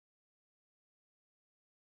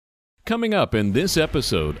Coming up in this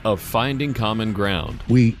episode of Finding Common Ground.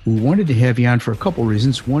 We wanted to have you on for a couple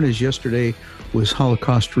reasons. One is yesterday was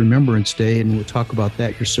Holocaust Remembrance Day, and we'll talk about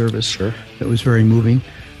that, your service. Sure. That was very moving.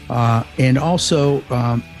 And also,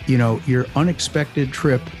 your unexpected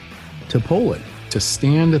trip to Poland. To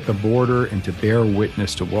stand at the border and to bear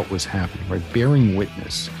witness to what was happening, right? Bearing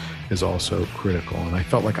witness is also critical. And I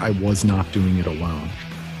felt like I was not doing it alone.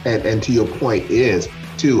 And to your point is,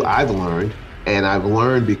 too, I've learned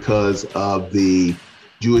because of the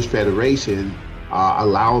Jewish Federation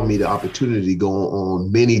allowing me the opportunity to go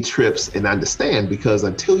on many trips and understand, because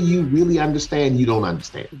until you really understand, you don't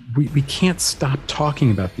understand. We can't stop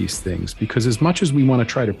talking about these things, because as much as we want to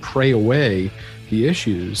try to pray away the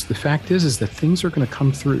issues, the fact is that things are going to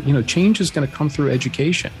come through, change is going to come through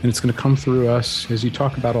education, and it's going to come through us, as you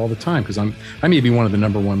talk about all the time, because I may be one of the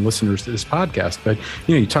number one listeners to this podcast, but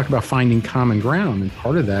you talk about finding common ground, and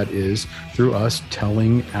part of that is through us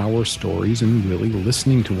telling our stories and really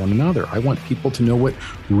listening to one another. I want people to know what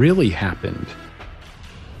really happened.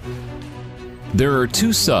 There are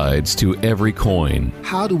two sides to every coin.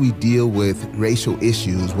 How do we deal with racial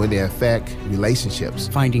issues when they affect relationships?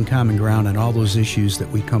 Finding common ground on all those issues that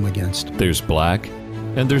we come against. There's black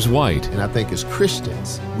and there's white. And I think as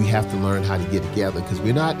Christians, we have to learn how to get together, because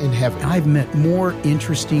we're not in heaven. I've met more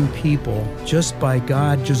interesting people just by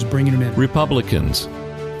God just bringing them in. Republicans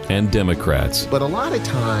and Democrats. But a lot of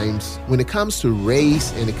times, when it comes to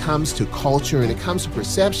race and it comes to culture and it comes to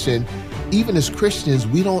perception, even as Christians,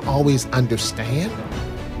 we don't always understand.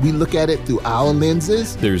 We look at it through our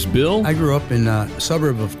lenses. There's Bill. I grew up in a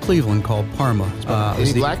suburb of Cleveland called Parma.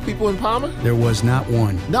 Any black people in Parma? There was not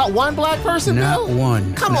one. Not one black person, Not Bill?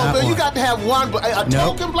 one. Come Not on, Bill. one. You got to have one. A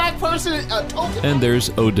Nope. token black person? A token? And there's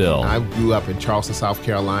Odell. I grew up in Charleston, South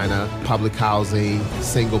Carolina, public housing,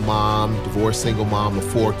 single mom, divorced single mom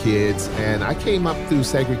with 4 kids. And I came up through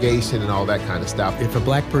segregation and all that kind of stuff. If a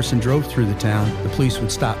black person drove through the town, the police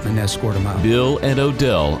would stop and escort them out. Bill and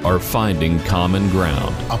Odell are finding common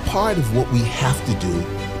ground. A part of what we have to do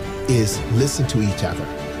is listen to each other,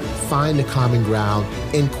 find the common ground,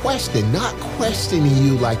 and question, not questioning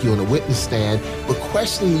you like you're on a witness stand, but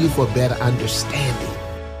questioning you for better understanding.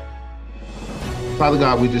 Father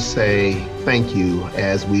God, we just say thank you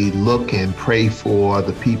as we look and pray for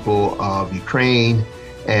the people of Ukraine.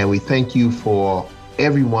 And we thank you for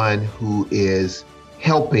everyone who is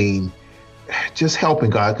helping,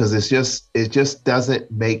 God, because it just doesn't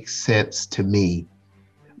make sense to me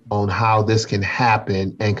on how this can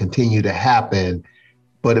happen and continue to happen.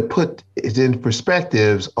 But it put it in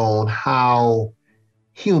perspectives on how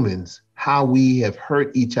humans, how we have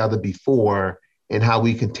hurt each other before and how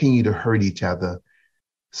we continue to hurt each other.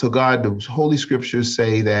 So God, the Holy Scriptures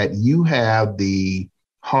say that you have the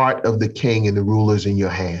heart of the king and the rulers in your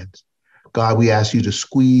hands. God, we ask you to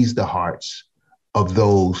squeeze the hearts of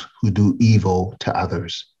those who do evil to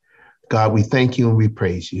others. God, we thank you and we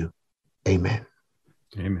praise you. Amen.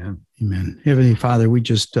 Amen. Amen. Heavenly Father, we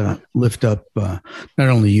just lift up not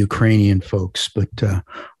only Ukrainian folks, but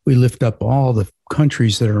we lift up all the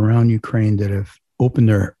countries that are around Ukraine that have opened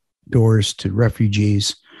their doors to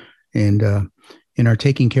refugees and are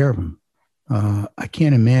taking care of them. I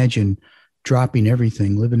can't imagine dropping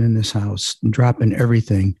everything, living in this house, and dropping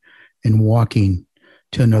everything and walking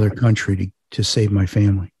to another country to save my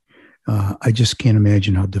family. I just can't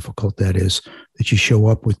imagine how difficult that is, that you show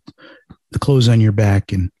up with the clothes on your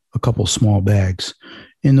back and a couple small bags.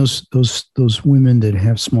 And those women that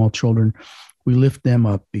have small children, we lift them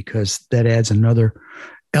up because that adds another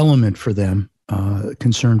element for them,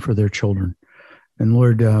 concern for their children. And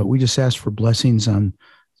Lord, we just ask for blessings on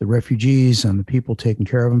the refugees, on the people taking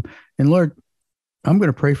care of them. And Lord, I'm going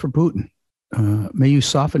to pray for Putin. May you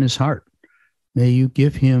soften his heart. May you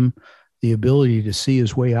give him the ability to see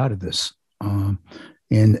his way out of this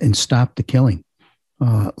and stop the killing.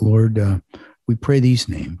 Lord, we pray these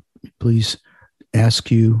names. Please ask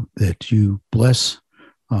you that you bless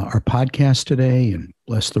our podcast today and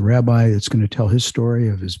bless the rabbi that's going to tell his story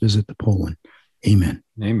of his visit to Poland. Amen.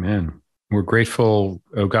 Amen. We're grateful,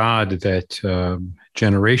 oh God, that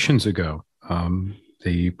generations ago,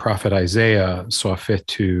 the prophet Isaiah saw fit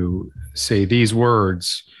to say these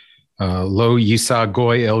words, Lo yisa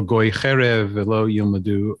goy el goy cherev, velo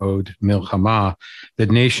yilmadu od milchama. The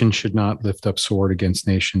nation should not lift up sword against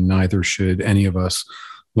nation, neither should any of us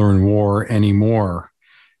learn war anymore.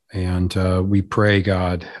 And we pray,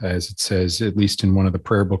 God, as it says, at least in one of the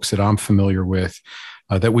prayer books that I'm familiar with,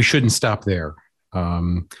 that we shouldn't stop there,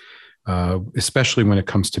 especially when it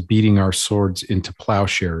comes to beating our swords into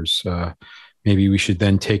plowshares. Maybe we should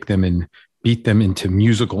then take them and beat them into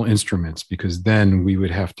musical instruments, because then we would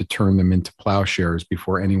have to turn them into plowshares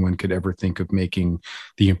before anyone could ever think of making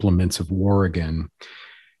the implements of war again.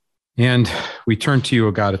 And we turn to you,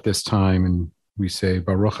 O God, at this time, and we say,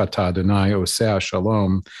 Baruch atah Adonai oseh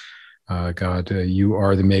shalom. God, you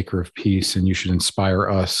are the maker of peace, and you should inspire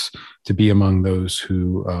us to be among those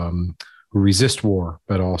who resist war,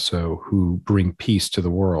 but also who bring peace to the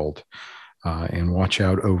world. And watch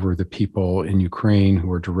out over the people in Ukraine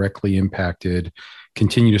who are directly impacted.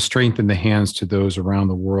 Continue to strengthen the hands to those around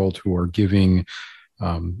the world who are giving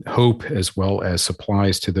hope as well as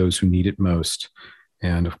supplies to those who need it most.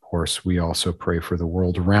 And of course, we also pray for the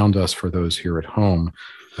world around us, for those here at home,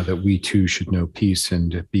 that we too should know peace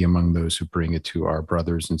and be among those who bring it to our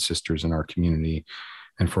brothers and sisters in our community.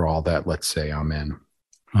 And for all that, let's say amen.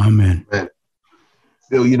 Amen.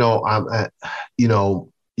 Phil, you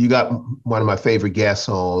got one of my favorite guests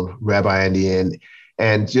on, Rabbi Andy,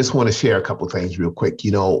 and just want to share a couple of things real quick.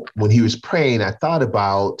 When he was praying, I thought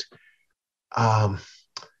about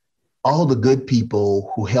all the good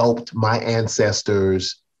people who helped my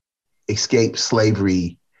ancestors escape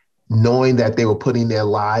slavery, knowing that they were putting their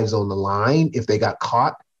lives on the line if they got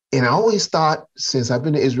caught. And I always thought, since I've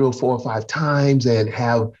been to Israel 4 or 5 times and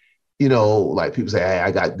have, like people say, hey, I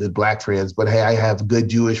got good Black friends, but hey, I have good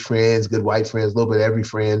Jewish friends, good white friends, a little bit of every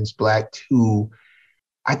friend's Black too.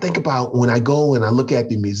 I think about when I go and I look at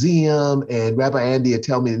the museum, and Rabbi Andy will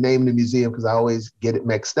tell me the name of the museum because I always get it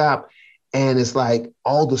mixed up. And it's like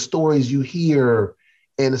all the stories you hear,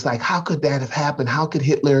 and it's like, how could that have happened? How could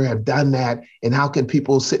Hitler have done that? And how can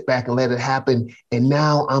people sit back and let it happen? And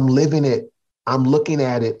now I'm living it. I'm looking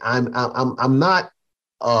at it. I'm not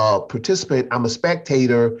a participant. I'm a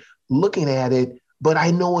spectator looking at it, but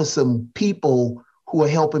I know it's some people who are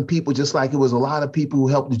helping people, just like it was a lot of people who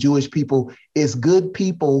helped the Jewish people. It's good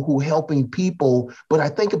people who helping people. But I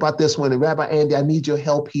think about this one, and Rabbi Andy, I need your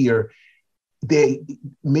help here.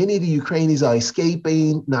 Many of the Ukrainians are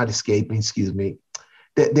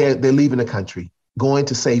They're leaving the country, going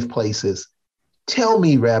to safe places. Tell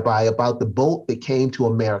me, Rabbi, about the boat that came to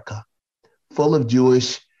America, full of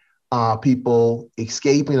Jewish people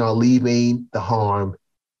escaping or leaving the harm,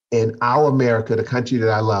 and our America, the country that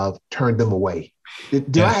I love, turned them away.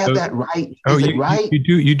 Did I have that right? Is it right?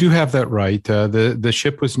 You do have that right. The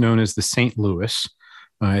ship was known as the St. Louis.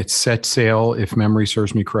 It set sail, if memory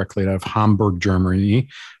serves me correctly, out of Hamburg, Germany.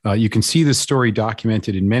 You can see this story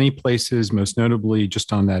documented in many places, most notably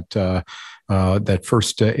just on that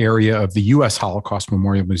first area of the U.S. Holocaust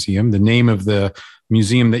Memorial Museum. The name of the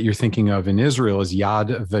museum that you're thinking of in Israel is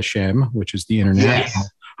Yad Vashem, which is the International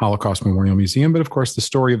Holocaust Memorial Museum. But of course, the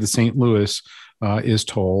story of the St. Louis is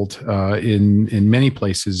told in many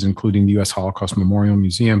places, including the U.S. Holocaust Memorial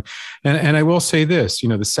Museum. And I will say this,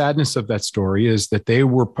 the sadness of that story is that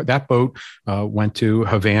that boat went to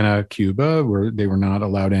Havana, Cuba, where they were not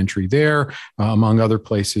allowed entry there. Among other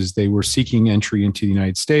places, they were seeking entry into the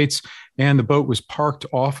United States. And the boat was parked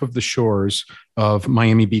off of the shores of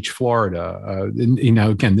Miami Beach, Florida.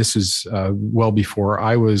 Again, this is well before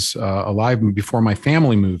I was alive, and before my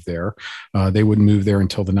family moved there. They wouldn't move there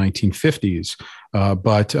until the 1950s.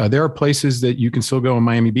 But there are places that you can still go in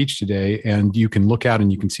Miami Beach today, and you can look out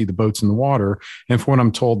and you can see the boats in the water. And from what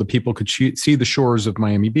I'm told, the people could see the shores of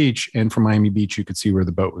Miami Beach, and from Miami Beach, you could see where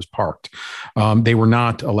the boat was parked. They were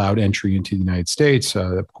not allowed entry into the United States.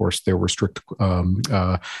 Of course, there were strict,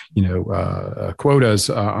 quotas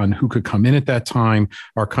on who could come in at that time.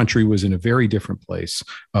 Our country was in a very different place,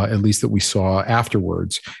 at least that we saw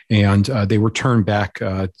afterwards. And they were turned back,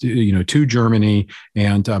 to Germany,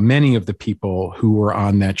 and many of the people who were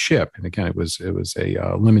on that ship. And again, it was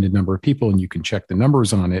a limited number of people, and you can check the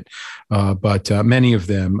numbers on it. But many of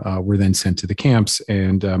them were then sent to the camps,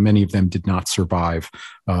 and many of them did not survive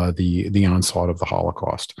the onslaught of the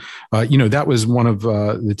Holocaust. That was one of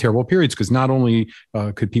the terrible periods, because not only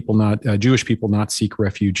could Jewish people not seek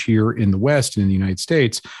refuge here in the West and in the United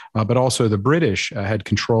States, but also the British had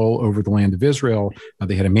control over the land of Israel.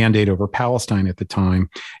 They had a mandate over Palestine at the time,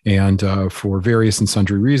 and for various and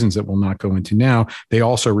sundry reasons that we'll not go into now, they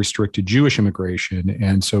also restricted Jewish immigration.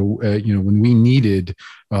 And so, when we needed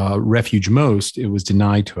refuge most, it was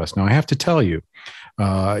denied to us. Now, I have to tell you,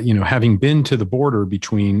 having been to the border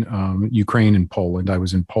between Ukraine and Poland, I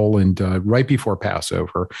was in Poland right before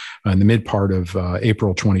Passover in the mid part of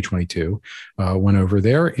April 2022, went over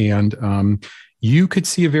there. And, you could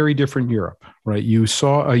see a very different Europe, right? You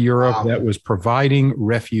saw a Europe Wow. that was providing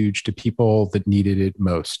refuge to people that needed it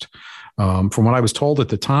most. From what I was told at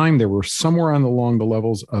the time, there were somewhere along the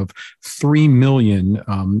levels of 3 million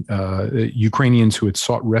Ukrainians who had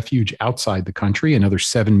sought refuge outside the country, another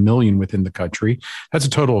 7 million within the country. That's a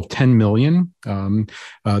total of 10 million.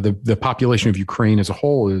 The population of Ukraine as a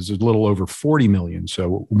whole is a little over 40 million.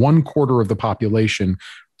 So 1/4 of the population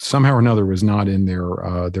somehow or another was not in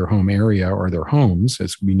their home area or their homes.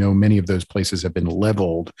 As we know, many of those places have been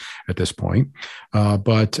leveled at this point.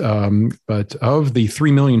 But of the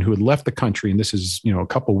 3 million who had left the country, and this is a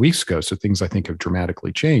couple of weeks ago, so things I think have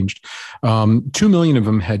dramatically changed. 2 million of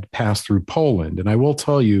them had passed through Poland, and I will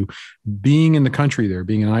tell you, being in the country there,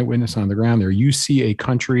 being an eyewitness on the ground there, you see a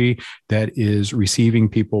country that is receiving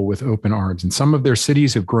people with open arms, and some of their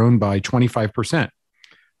cities have grown by 25%.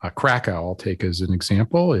 Krakow, I'll take as an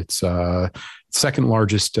example. It's second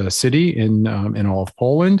largest city in all of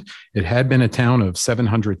Poland. It had been a town of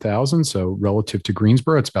 700,000. So relative to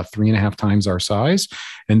Greensboro, it's about 3.5 times our size.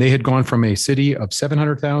 And they had gone from a city of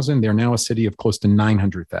 700,000. They're now a city of close to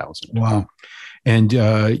 900,000. Wow. And,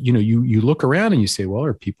 you look around and you say, well,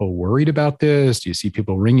 are people worried about this? Do you see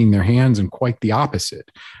people wringing their hands? And quite the opposite.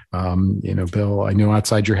 Bill, I know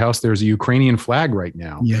outside your house, there's a Ukrainian flag right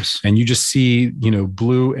now. Yes. And you just see,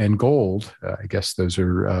 blue and gold. I guess those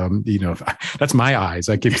are, that's my eyes.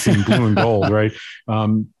 I keep seeing blue and gold, right?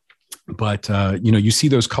 But you see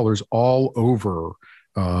those colors all over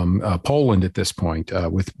Poland at this point,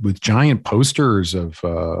 with giant posters of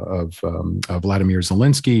Vladimir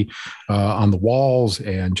Zelensky on the walls,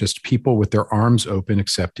 and just people with their arms open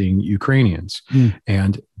accepting Ukrainians.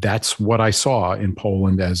 And that's what I saw in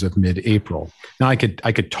Poland as of mid-April. Now I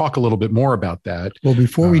could talk a little bit more about that. Well,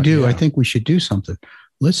 before we do, yeah. I think we should do something.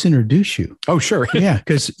 Let's introduce you. Oh, sure. Yeah,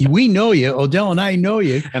 because we know you. Odell and I know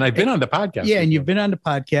you. And I've been on the podcast. Yeah, and you've been on the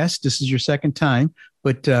podcast. This is your second time.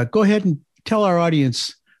 But go ahead and tell our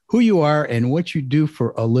audience who you are and what you do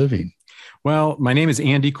for a living. Well, my name is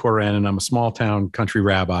Andy Koren, and I'm a small town country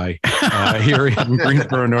rabbi here in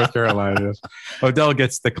Greensboro, North Carolina. Odell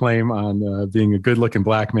gets the claim on being a good looking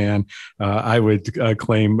black man. I would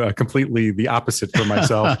claim completely the opposite for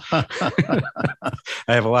myself. I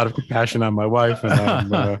have a lot of compassion on my wife, and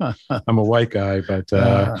I'm a white guy,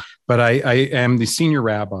 but I am the senior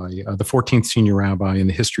rabbi, the 14th senior rabbi in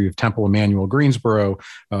the history of Temple Emmanuel Greensboro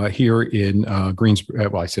here in Greensboro.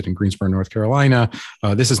 Well, I sit in Greensboro, North Carolina.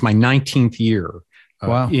 This is my 19th year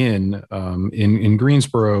Wow. in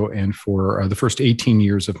Greensboro, and for the first 18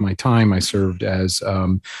 years of my time, I served as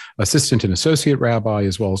assistant and associate rabbi,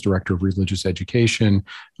 as well as director of religious education,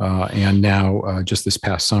 and now just this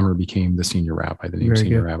past summer became the senior rabbi, the named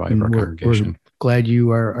senior rabbi of our congregation. We're glad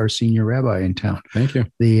you are our senior rabbi in town. Thank you.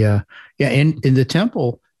 And the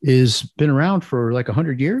temple is been around for like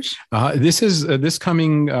 100 years. This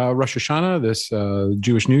coming Rosh Hashanah, this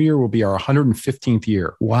Jewish New Year, will be our 115th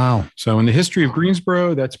year. Wow! So in the history of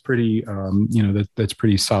Greensboro, that's pretty, that's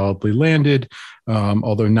pretty solidly landed.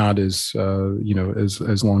 Although not as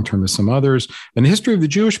as long term as some others. In the history of the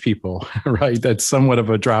Jewish people, right? That's somewhat of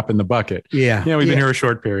a drop in the bucket. Yeah, we've been here a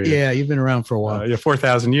short period. Yeah, you've been around for a while.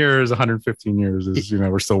 4,000 years, 115 years is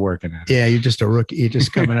we're still working at it. Yeah, you're just a rookie. You're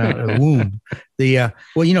just coming out of the womb.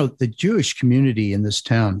 The Jewish community in this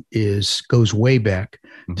town goes way back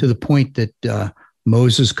to the point that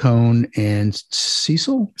Moses Cohn and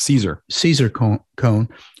Caesar Cohn,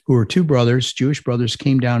 who were two brothers, Jewish brothers,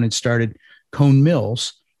 came down and started Cohn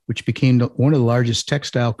Mills, which became one of the largest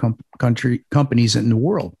textile companies in the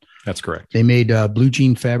world. That's correct. They made blue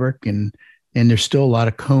jean fabric, and there's still a lot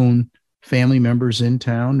of Cohn family members in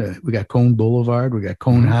town. We got Cohn Boulevard, we got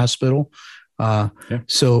Cohn Hospital.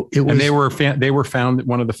 So it was. And they were found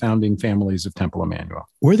one of the founding families of Temple Emmanuel.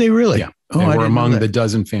 Were they really? Yeah. They were among the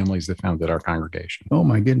dozen families that founded our congregation. Oh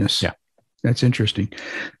my goodness. Yeah, that's interesting.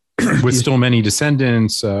 With still many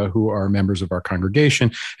descendants who are members of our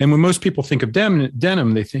congregation. And when most people think of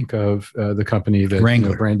denim, they think of the company that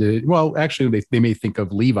branded. Well, actually, they may think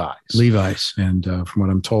of Levi's. And from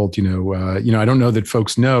what I'm told, I don't know that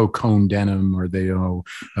folks know Cohn Denim, or they know.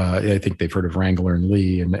 I think they've heard of Wrangler and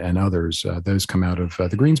Lee and others. Those come out of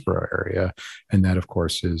the Greensboro area, and that, of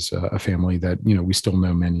course, is a family that we still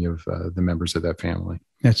know many of the members of that family.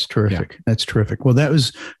 That's terrific. Yeah. That's terrific. Well, that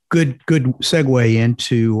was good segue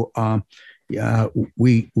into,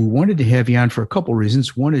 we wanted to have you on for a couple of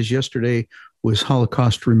reasons. One is yesterday was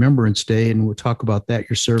Holocaust Remembrance Day, and we'll talk about that,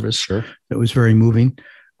 your service. Sure. That was very moving.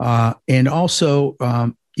 And also,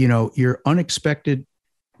 your unexpected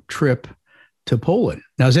trip to Poland.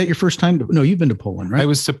 Now, is that your first time? No, you've been to Poland, right? I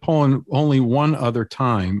was to Poland only one other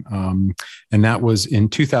time, and that was in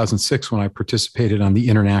 2006 when I participated on the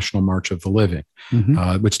International March of the Living,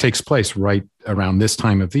 which takes place right around this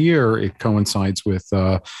time of the year. It coincides with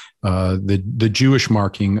the Jewish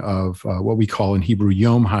marking of what we call in Hebrew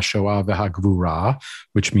Yom HaShoah VeHaGvura,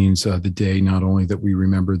 which means the day not only that we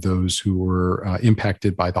remember those who were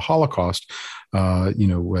impacted by the Holocaust,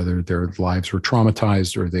 whether their lives were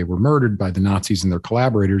traumatized or they were murdered by the Nazis and their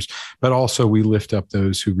collaborators, but also we lift up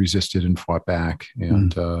those who resisted and fought back.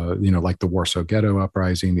 And, like the Warsaw Ghetto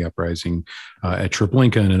uprising, the uprising at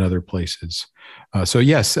Treblinka and in other places. So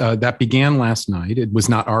yes, that began last night. It was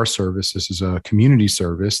not our service. This is a community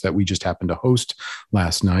service that we just happened to host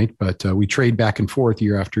last night, but we trade back and forth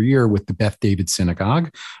year after year with the Beth David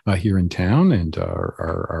Synagogue here in town and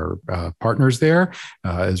our partners there,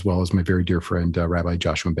 as well as my very dear friend, Rabbi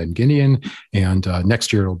Joshua Ben Gideon. And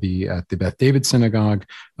next year it'll be at the Beth David Synagogue.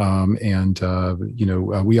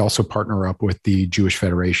 We also partner up with the Jewish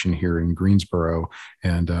Federation here in Greensboro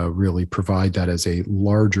and really provide that as a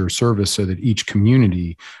larger service so that each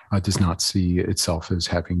community does not see itself as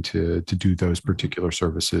having to do those particular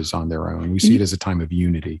services on their own. We see it as a time of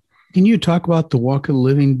unity. Can you talk about the Walk of the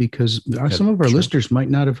Living? Because some of our listeners might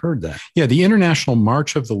not have heard that. Yeah, the International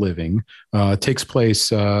March of the Living takes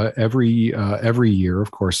place every year.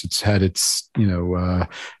 Of course, it's had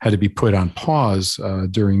had to be put on pause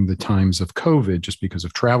during the times of COVID, just because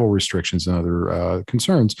of travel restrictions and other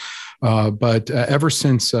concerns. But ever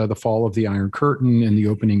since the fall of the Iron Curtain and the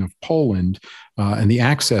opening of Poland and the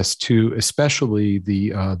access to especially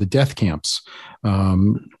the death camps.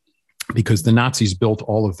 Because the Nazis built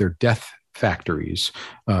all of their death factories,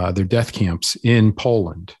 their death camps in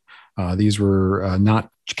Poland. These were not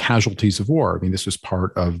casualties of war. I mean, this was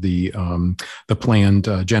part of the planned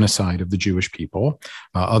genocide of the Jewish people.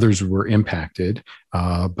 Others were impacted,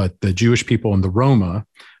 but the Jewish people and the Roma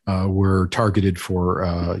were targeted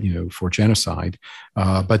for genocide.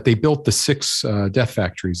 But they built the 6 death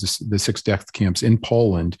factories, the 6 death camps in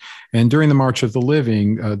Poland. And during the March of the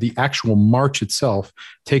Living, the actual march itself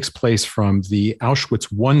takes place from the Auschwitz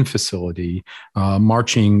I facility,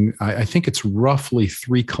 marching, I think it's roughly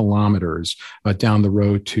 3 kilometers down the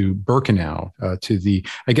road to Birkenau,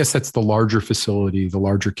 I guess that's the larger facility, the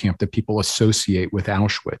larger camp that people associate with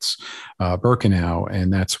Auschwitz, Birkenau.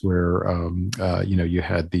 And that's where, you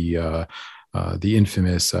had the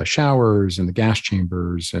infamous showers and the gas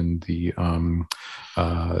chambers and the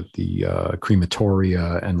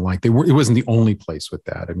crematoria and it wasn't the only place with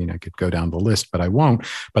that. I mean, I could go down the list, but I won't.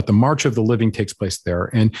 But the March of the Living takes place there.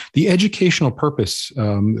 And the educational purpose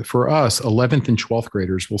for us, 11th and 12th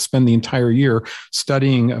graders, will spend the entire year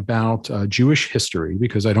studying about Jewish history,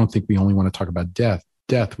 because I don't think we only want to talk about death.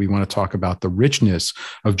 We want to talk about the richness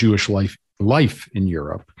of Jewish life in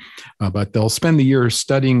Europe. But they'll spend the year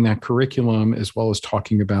studying that curriculum, as well as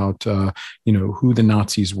talking about, who the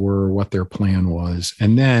Nazis were, what their plan was.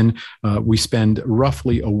 And then we spend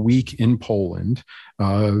roughly a week in Poland,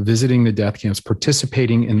 visiting the death camps,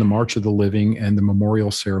 participating in the March of the Living and the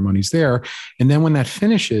memorial ceremonies there. And then when that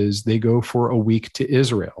finishes, they go for a week to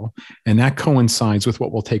Israel. And that coincides with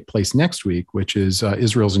what will take place next week, which is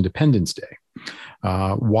Israel's Independence Day.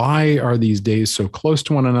 Why are these days so close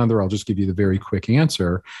to one another? I'll just give you the very quick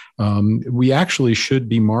answer. We actually should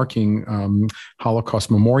be marking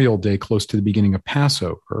Holocaust Memorial Day close to the beginning of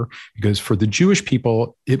Passover, because for the Jewish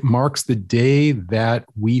people, it marks the day that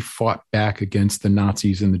we fought back against the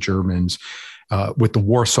Nazis and the Germans with the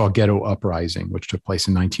Warsaw Ghetto uprising, which took place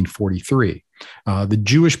in 1943. The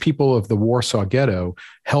Jewish people of the Warsaw Ghetto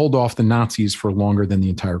held off the Nazis for longer than the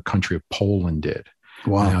entire country of Poland did.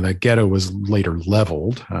 Wow. Now, that ghetto was later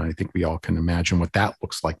leveled. I think we all can imagine what that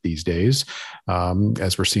looks like these days,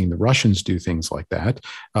 as we're seeing the Russians do things like that.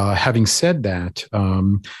 Having said that,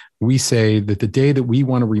 we say that the day that we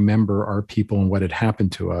want to remember our people and what had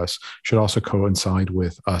happened to us should also coincide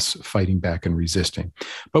with us fighting back and resisting.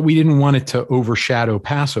 But we didn't want it to overshadow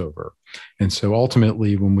Passover. And so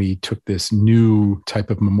ultimately, when we took this new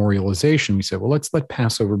type of memorialization, we said, well, let's let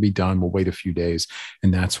Passover be done. We'll wait a few days.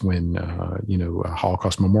 And that's when,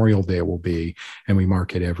 Holocaust Memorial Day will be. And we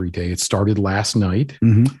mark it every day. It started last night,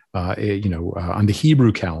 on the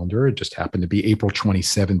Hebrew calendar. It just happened to be April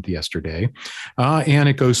 27th yesterday. And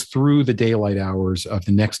it goes through the daylight hours of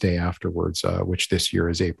the next day afterwards, which this year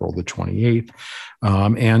is April the 28th.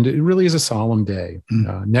 And it really is a solemn day.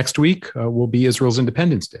 Next week will be Israel's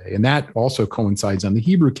Independence Day. And that also coincides on the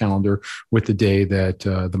Hebrew calendar with the day that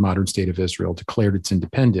the modern state of Israel declared its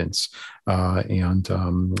independence and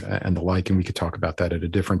the like, and we could talk about that at a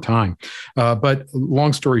different time. But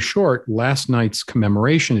long story short, last night's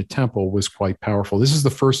commemoration at Temple was quite powerful. This is the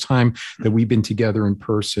first time that we've been together in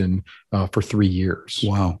person for 3 years.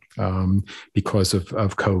 Wow. Because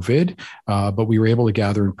of COVID, but we were able to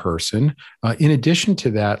gather in person. In addition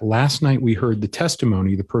to that, last night we heard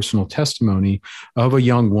the personal testimony of a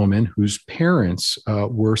young woman whose parents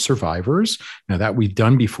were survivors. Now, that we've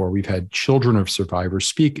done before. We've had children of survivors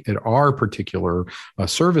speak at our particular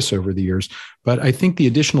service over the years. But I think the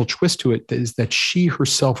additional twist to it is that she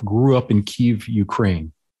herself grew up in Kyiv,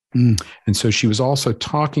 Ukraine. And so she was also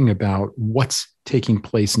talking about what's taking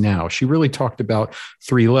place now. She really talked about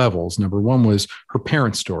 3 levels. Number 1 was her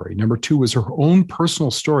parents' story. Number 2 was her own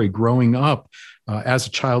personal story growing up as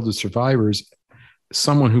a child of survivors.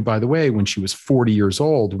 Someone who, by the way, when she was 40 years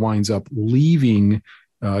old, winds up leaving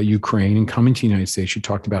Ukraine and coming to the United States. She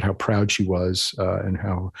talked about how proud she was and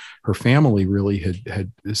how her family really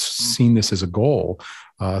had seen this as a goal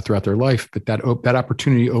throughout their life. But that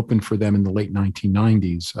opportunity opened for them in the late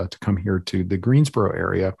 1990s to come here to the Greensboro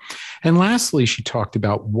area. And lastly, she talked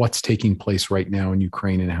about what's taking place right now in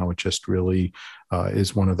Ukraine and how it just really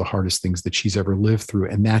is one of the hardest things that she's ever lived through.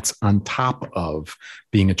 And that's on top of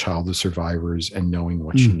being a child of survivors and knowing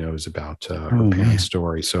what she knows about her parents'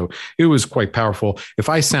 story. So it was quite powerful. If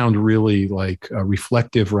I sound really like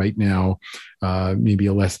reflective right now, maybe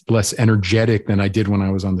less energetic than I did when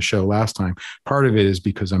I was on the show last time, part of it is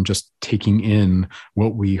because I'm just taking in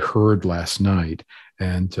what we heard last night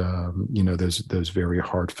and, those very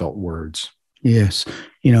heartfelt words. Yes.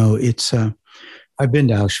 It's, I've been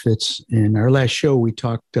to Auschwitz. In our last show, we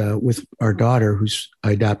talked with our daughter, who's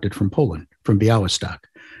adopted from Poland, from Białystok.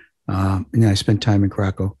 And I spent time in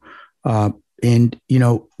Krakow. And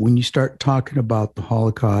when you start talking about the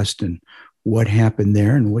Holocaust and what happened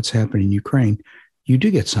there and what's happened in Ukraine, you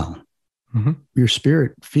do get solemn. Mm-hmm. Your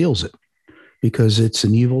spirit feels it because it's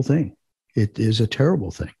an evil thing. It is a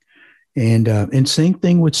terrible thing. And same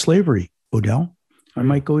thing with slavery, Odell. I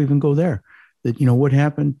might even go there. That, what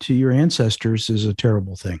happened to your ancestors is a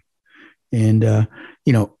terrible thing. And,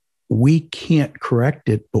 we can't correct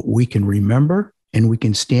it, but we can remember and we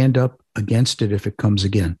can stand up against it if it comes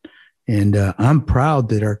again. And I'm proud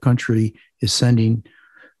that our country is sending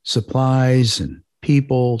supplies and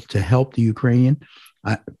people to help the Ukrainian.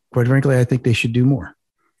 Quite frankly, I think they should do more.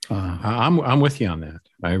 I'm with you on that.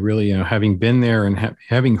 I really, having been there and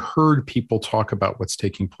having heard people talk about what's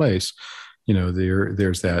taking place,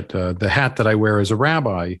 there's that the hat that I wear as a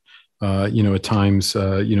rabbi. At times,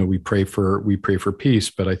 we pray for peace,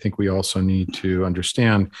 but I think we also need to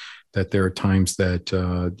understand that there are times that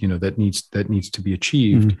that needs to be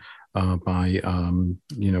achieved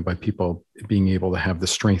by people being able to have the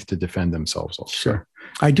strength to defend themselves. Also. Sure.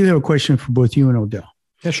 I do have a question for both you and Odell.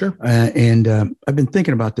 Yeah, sure. And I've been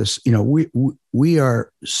thinking about this. We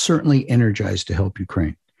are certainly energized to help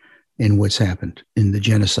Ukraine in what's happened in the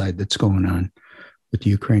genocide that's going on with the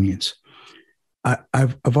Ukrainians.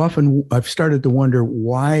 I've started to wonder,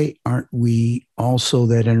 why aren't we also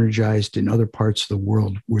that energized in other parts of the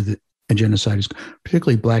world where the genocide is,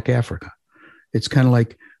 particularly Black Africa? It's kind of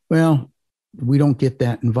like, well, we don't get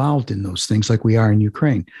that involved in those things like we are in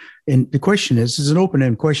Ukraine. And the question is an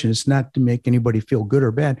open-ended question. It's not to make anybody feel good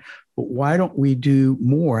or bad, but why don't we do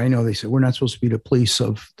more? I know they say we're not supposed to be the police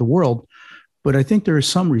of the world, but I think there is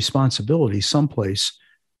some responsibility someplace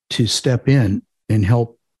to step in and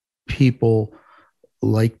help people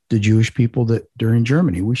like the Jewish people that during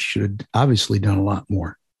Germany. We should have obviously done a lot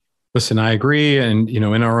more. Listen, I agree. And,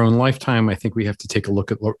 in our own lifetime, I think we have to take a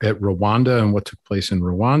look at Rwanda and what took place in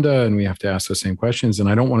Rwanda. And we have to ask the same questions. And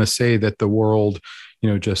I don't want to say that the world,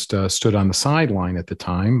 just stood on the sideline at the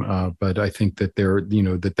time. But I think that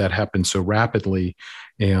that happened so rapidly.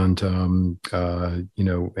 And,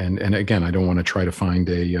 and again, I don't want to try to find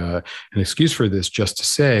an excuse for this, just to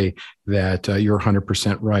say that you're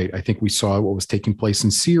 100% right. I think we saw what was taking place in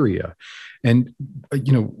Syria. And,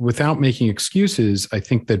 without making excuses, I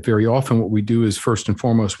think that very often what we do is, first and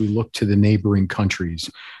foremost, we look to the neighboring countries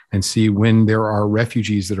and see when there are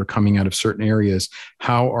refugees that are coming out of certain areas,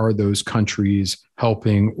 how are those countries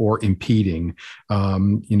helping or impeding?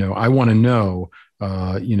 I want to know,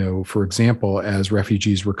 for example, as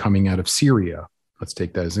refugees were coming out of Syria, let's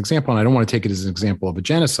take that as an example. And I don't want to take it as an example of a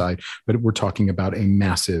genocide, but we're talking about a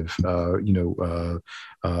massive,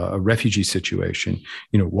 a refugee situation.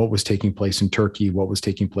 What was taking place in Turkey, what was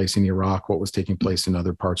taking place in Iraq, what was taking place in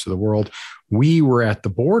other parts of the world. We were at the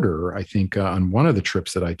border, I think, on one of the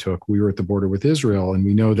trips that I took, we were at the border with Israel. And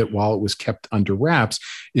we know that while it was kept under wraps,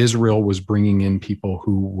 Israel was bringing in people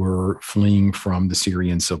who were fleeing from the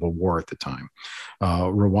Syrian civil war at the time.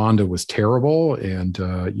 Rwanda was terrible. And,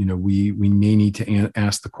 we may need to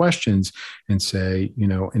ask the questions and say,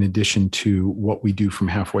 in addition to what we do from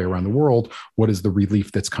halfway around the world, what is the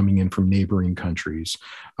relief that's coming in from neighboring countries?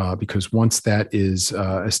 Because once that is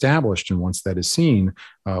established and once that is seen,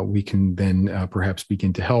 we can then perhaps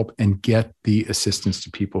begin to help and get the assistance to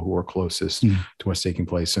people who are closest to what's taking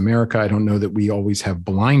place. America, I don't know that we always have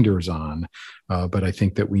blinders on, but I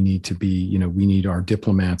think that we need to be, we need our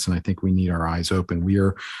diplomats, and I think we need our eyes open. We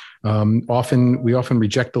are often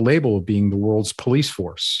reject the label of being the world's police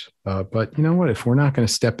force. But you know what? If we're not going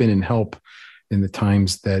to step in and help in the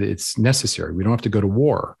times that it's necessary, we don't have to go to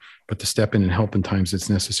war, but to step in and help in times it's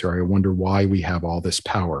necessary. I wonder why we have all this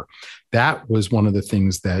power. That was one of the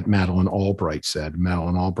things that Madeleine Albright said.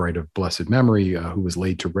 Madeleine Albright of blessed memory, who was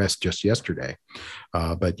laid to rest just yesterday.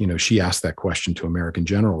 But she asked that question to American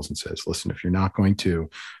generals and says, listen, if you're not going to,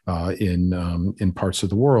 in parts of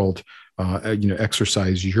the world,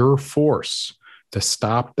 exercise your force to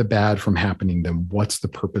stop the bad from happening, then what's the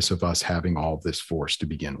purpose of us having all of this force to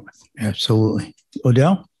begin with? Absolutely.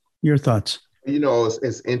 Odell, your thoughts?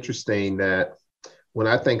 It's interesting that when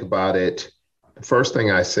I think about it, the first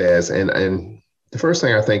thing I says, and the first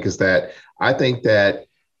thing I think is that I think that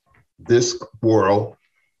this world,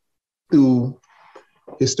 through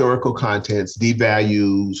historical contents,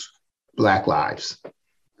 devalues Black lives.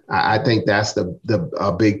 I think that's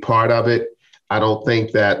a big part of it. I don't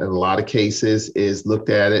think that in a lot of cases is looked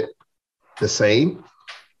at it the same.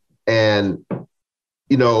 And,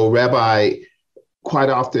 Rabbi, quite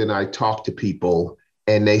often I talk to people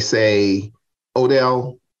and they say,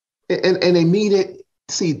 Odell, and they mean it.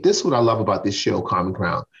 See, this is what I love about this show, Common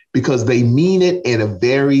Ground, because they mean it in a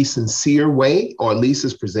very sincere way, or at least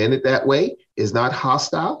it's presented that way, is not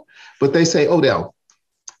hostile. But they say, Odell,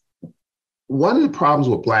 one of the problems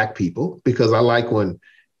with Black people, because I like when,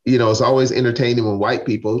 it's always entertaining when white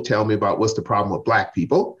people tell me about what's the problem with Black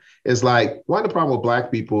people. It's like, one of the problems with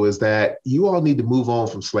Black people is that you all need to move on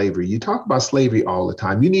from slavery. You talk about slavery all the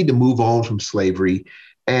time. You need to move on from slavery.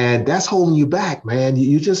 And that's holding you back, man.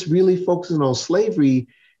 You're just really focusing on slavery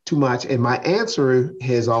too much. And my answer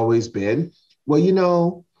has always been,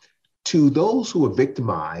 well, to those who are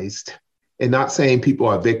victimized, and not saying people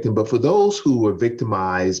are victim, but for those who were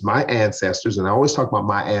victimized, my ancestors, and I always talk about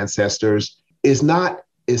my ancestors, is not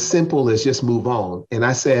as simple as just move on. And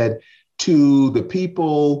I said, to the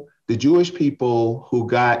people, the Jewish people who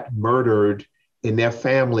got murdered in their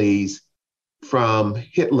families from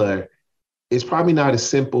Hitler, it's probably not as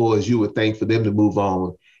simple as you would think for them to move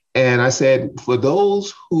on. And I said, for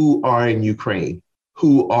those who are in Ukraine,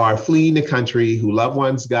 who are fleeing the country, who loved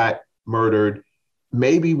ones got murdered,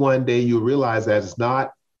 maybe one day you'll realize that it's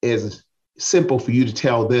not as simple for you to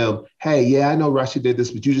tell them, hey, yeah, I know Russia did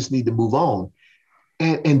this, but you just need to move on.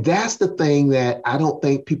 And that's the thing that I don't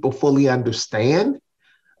think people fully understand.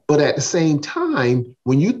 But at the same time,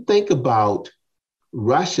 when you think about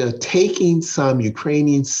Russia taking some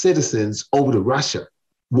Ukrainian citizens over to Russia,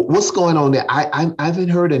 what's going on there? I haven't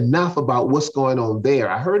heard enough about what's going on there.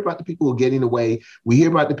 I heard about the people who are getting away. We hear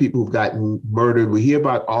about the people who've gotten murdered. We hear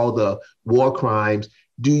about all the war crimes.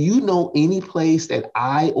 Do you know any place that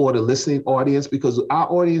I or the listening audience, because our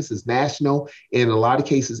audience is national, in a lot of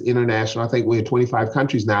cases international. I think we're in 25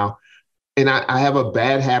 countries now. And I have a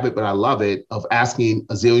bad habit, but I love it, of asking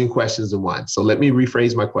a zillion questions in one. So let me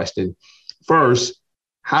rephrase my question. First,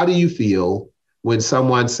 how do you feel when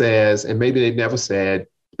someone says, and maybe they've never said,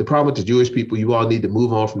 the problem with the Jewish people, you all need to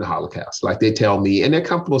move on from the Holocaust, like they tell me, and they're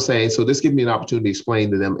comfortable saying, so this gives me an opportunity to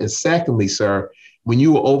explain to them. And secondly, sir, when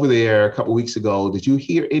you were over there a couple of weeks ago, did you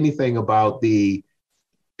hear anything about the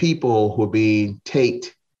people who are being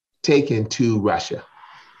taken to Russia?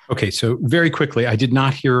 Okay, so very quickly, I did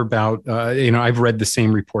not hear about, I've read the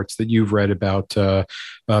same reports that you've read about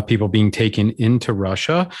people being taken into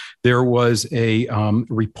Russia. There was a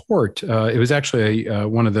report, it was actually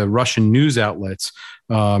one of the Russian news outlets.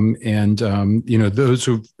 Those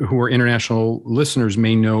who are international listeners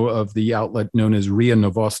may know of the outlet known as RIA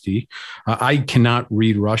Novosti. I cannot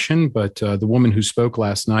read Russian, but the woman who spoke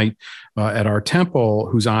last night at our temple,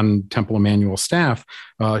 who's on Temple Emmanuel staff,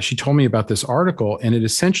 she told me about this article, and it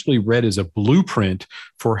essentially read as a blueprint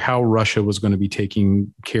for how Russia was going to be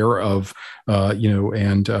taking care of,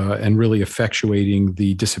 and and really effectuating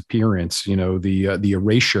the disappearance, the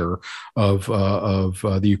erasure of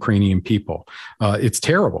the Ukrainian people. It's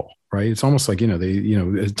terrible. Right. It's almost like,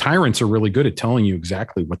 tyrants are really good at telling you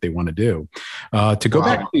exactly what they want to do. To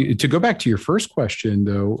go back to your first question,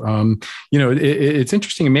 though, it's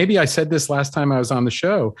interesting. And maybe I said this last time I was on the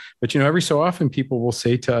show, but, every so often people will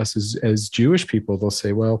say to us as Jewish people, they'll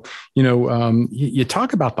say, well, you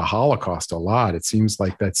talk about the Holocaust a lot. It seems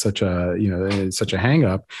like that's such a hang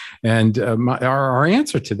up. And our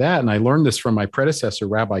answer to that, and I learned this from my predecessor,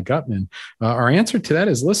 Rabbi Gutman, our answer to that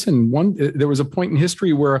is, listen, there was a point in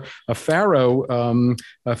history where a pharaoh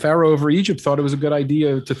over Egypt thought it was a good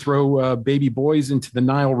idea to throw baby boys into the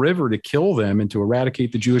Nile River to kill them and to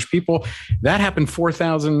eradicate the Jewish people. That happened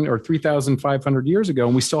 4,000 or 3,500 years ago,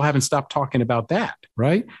 and we still haven't stopped talking about that,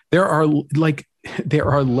 right? There are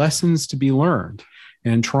lessons to be learned.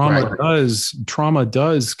 And trauma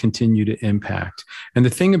does continue to impact. And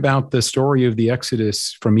the thing about the story of the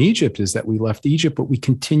Exodus from Egypt is that we left Egypt, but we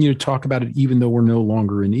continue to talk about it even though we're no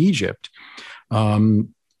longer in Egypt.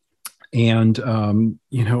 American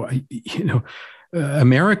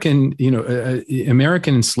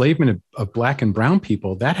enslavement of Black and brown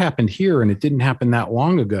people, that happened here, and it didn't happen that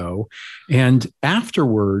long ago. And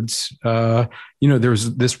afterwards,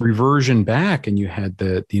 there's this reversion back, and you had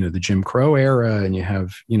the Jim Crow era, and you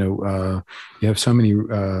have so many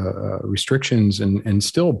restrictions, and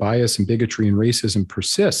still bias and bigotry and racism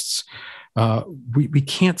persists. We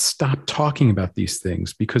can't stop talking about these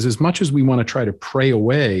things, because as much as we want to try to pray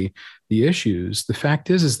away the issues, the fact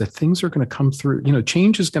is that things are going to come through,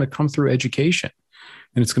 change is going to come through education,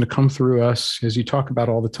 and it's going to come through us, as you talk about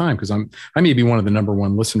all the time, because I may be one of the number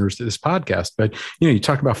one listeners to this podcast, but you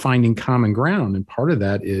talk about finding common ground. And part of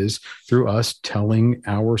that is through us telling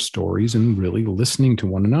our stories and really listening to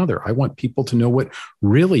one another. I want people to know what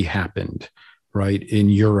really happened, right, in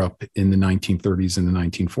Europe in the 1930s and the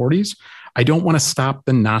 1940s. I don't want to stop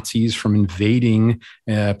the Nazis from invading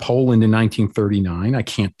Poland in 1939. I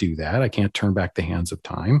can't do that. I can't turn back the hands of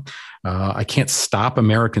time. I can't stop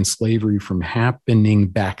American slavery from happening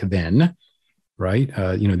back then, right?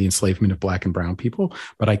 The enslavement of Black and brown people.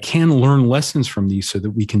 But I can learn lessons from these so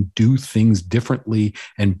that we can do things differently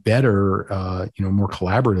and better, more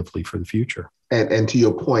collaboratively for the future. And to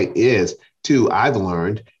your point is, too, I've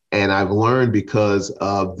learned because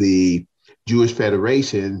of the Jewish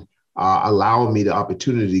Federation allowing me the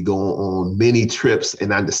opportunity to go on many trips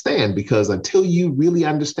and understand, because until you really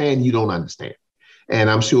understand, you don't understand. And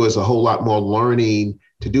I'm sure it's a whole lot more learning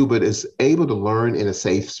to do, but it's able to learn in a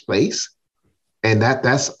safe space. And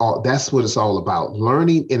that's what it's all about,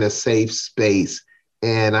 learning in a safe space.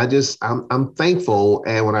 And I'm thankful.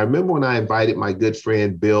 And when I invited my good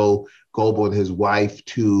friend Bill Goebel and his wife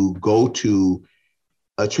to go to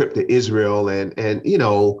a trip to Israel, and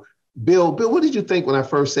Bill, what did you think when I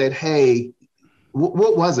first said, hey,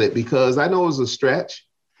 what was it? Because I know it was a stretch.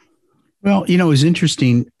 Well, it was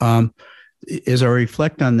interesting. As I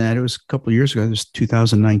reflect on that, it was a couple of years ago. It was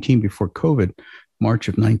 2019, before COVID, March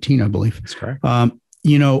of 19, I believe. That's correct.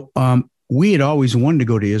 We had always wanted to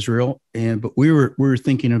go to Israel, but we were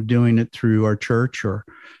thinking of doing it through our church or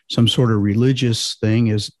some sort of religious thing,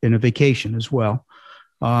 as in a vacation as well.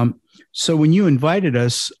 So when you invited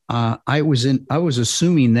us, I was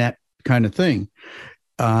assuming that kind of thing.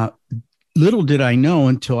 Little did I know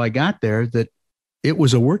until I got there that it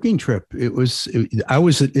was a working trip. It's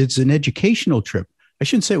an educational trip. I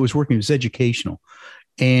shouldn't say it was working, it was educational.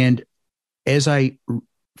 And as I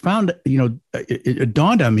found, it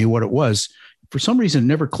dawned on me what it was. For some reason, it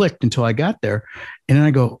never clicked until I got there. And then I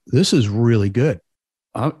go, this is really good.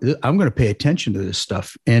 I'm going to pay attention to this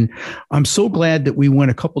stuff. And I'm so glad that we went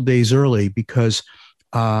a couple days early, because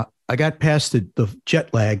I got past the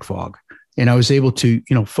jet lag fog, and I was able to,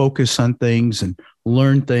 focus on things and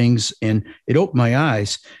learn things, and it opened my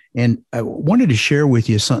eyes. And I wanted to share with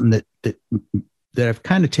you something that I've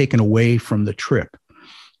kind of taken away from the trip.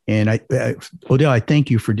 And Odell, I thank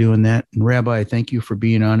you for doing that. And Rabbi, I thank you for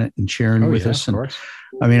being on it and sharing with us. And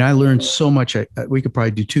I learned so much. We could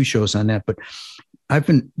probably do 2 shows on that, but I've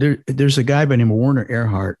been there. There's a guy by the name of Werner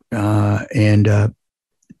Erhard, and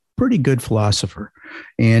pretty good philosopher.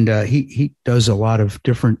 And he does a lot of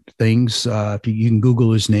different things. If you can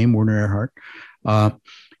Google his name, Werner Erhard.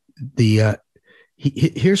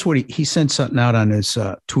 Here's what he sent something out on his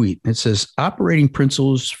tweet. It says, operating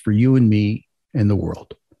principles for you and me and the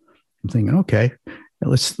world. I'm thinking, okay,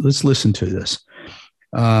 let's listen to this.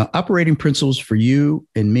 Operating principles for you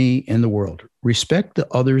and me and the world. Respect the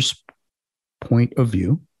other's point of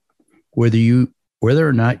view, whether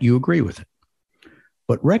or not you agree with it.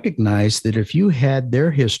 But recognize that if you had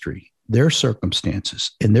their history, their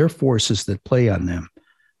circumstances and their forces that play on them,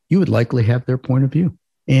 you would likely have their point of view.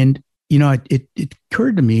 And, it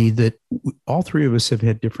occurred to me that all three of us have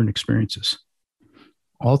had different experiences.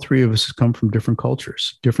 All three of us come from different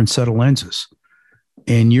cultures, different set of lenses.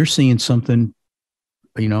 And you're seeing something,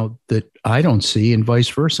 that I don't see, and vice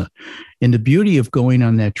versa. And the beauty of going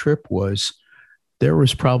on that trip was there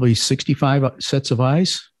was probably 65 sets of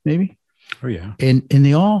eyes, maybe. Oh, yeah. And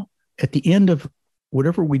they all, at the end of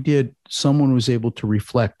whatever we did, someone was able to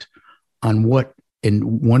reflect on what,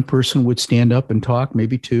 and one person would stand up and talk,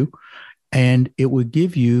 maybe two, and it would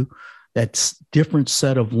give you that different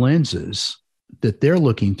set of lenses that they're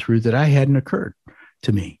looking through that I hadn't occurred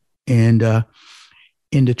to me. And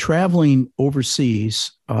into traveling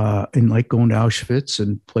overseas, and like going to Auschwitz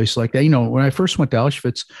and places like that. When I first went to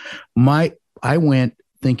Auschwitz, I went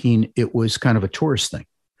thinking it was kind of a tourist thing,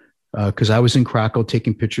 because I was in Krakow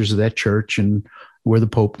taking pictures of that church and where the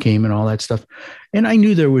Pope came and all that stuff. And I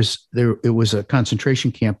knew it was a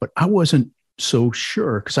concentration camp, but I wasn't so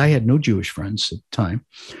sure, because I had no Jewish friends at the time.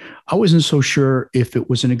 I wasn't so sure if it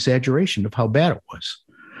was an exaggeration of how bad it was.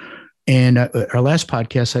 And our last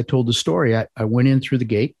podcast, I told the story. I went in through the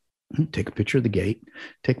gate, take a picture of the gate,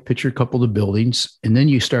 take a picture of a couple of the buildings, and then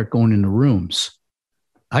you start going into rooms.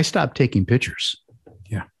 I stopped taking pictures.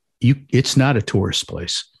 Yeah. It's not a tourist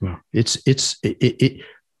place. No.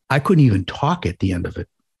 I couldn't even talk at the end of it.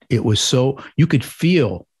 It was so, you could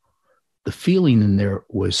feel the feeling in there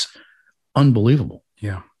was unbelievable.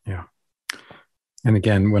 Yeah. Yeah. And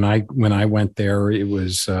again, when I went there, it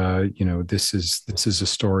was, this is a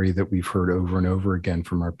story that we've heard over and over again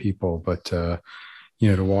from our people, but, to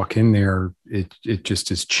walk in there, it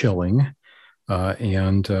just is chilling.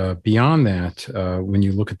 And beyond that, when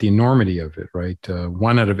you look at the enormity of it, right?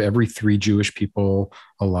 1 out of every 3 Jewish people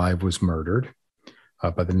alive was murdered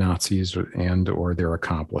by the Nazis or their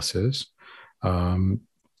accomplices. And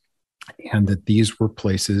that these were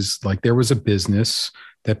places, like there was a business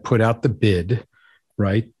that put out the bid,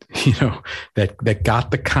 right? That got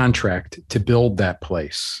the contract to build that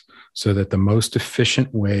place so that the most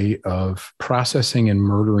efficient way of processing and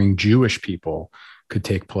murdering Jewish people could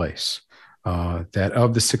take place. That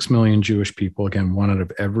of the 6 million Jewish people, again, 1 out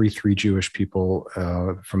of every 3 Jewish people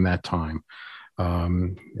from that time.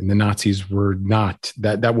 And the Nazis were not,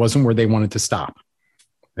 that wasn't where they wanted to stop.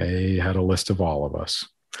 They had a list of all of us.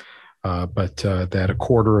 But that a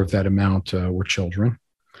quarter of that amount were children.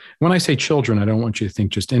 When I say children, I don't want you to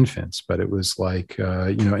think just infants, but it was like,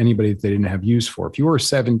 anybody that they didn't have use for. If you were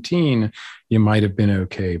 17, you might have been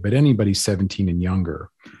okay, but anybody 17 and younger,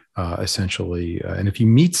 essentially. And if you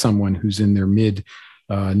meet someone who's in their mid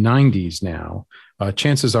 90s now,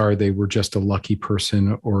 chances are they were just a lucky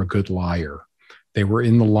person or a good liar. They were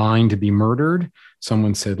in the line to be murdered.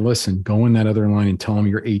 Someone said, listen, go in that other line and tell them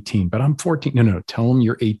you're 18, but I'm 14. No, tell them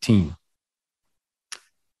you're 18.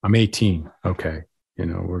 I'm 18. Okay.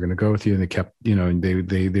 We're going to go with you. And they kept, and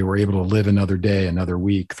they were able to live another day, another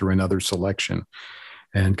week through another selection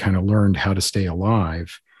and kind of learned how to stay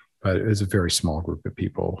alive. But it was a very small group of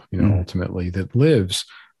people, ultimately that lives.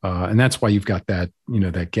 And that's why you've got that,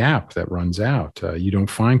 that gap that runs out. You don't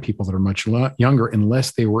find people that are much younger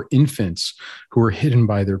unless they were infants who were hidden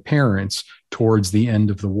by their parents towards the end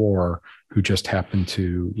of the war, who just happened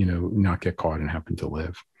to, not get caught and happen to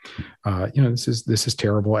live. This is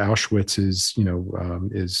terrible. Auschwitz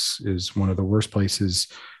is one of the worst places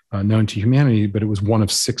known to humanity, but it was one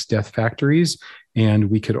of 6 death factories, and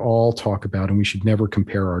we could all talk about, and we should never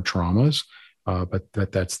compare our traumas. But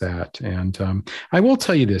that's that. And I will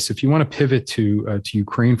tell you this: if you want to pivot to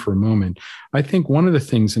Ukraine for a moment, I think one of the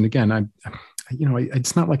things, and again,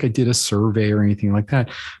 it's not like I did a survey or anything like that,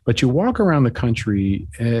 but you walk around the country,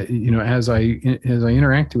 as I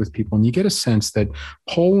interacted with people, and you get a sense that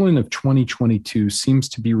Poland of 2022 seems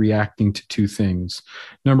to be reacting to 2 things.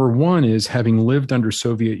 Number one is having lived under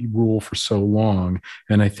Soviet rule for so long,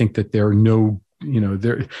 and I think that they're no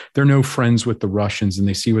friends with the Russians, and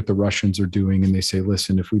they see what the Russians are doing, and they say,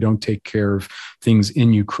 listen, if we don't take care of things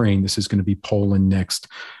in Ukraine, this is going to be Poland next.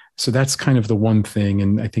 So that's kind of the one thing.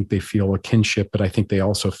 And I think they feel a kinship, but I think they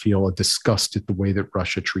also feel a disgust at the way that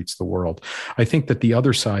Russia treats the world. I think that the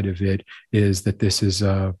other side of it is that this is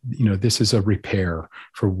a repair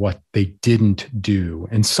for what they didn't do.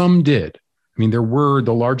 And some did. I mean, there were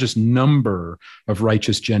the largest number of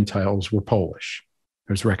righteous Gentiles were Polish.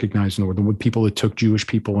 There's recognized in the world, the people that took Jewish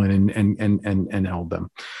people in and held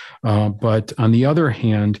them. But on the other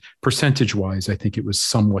hand, percentage-wise, I think it was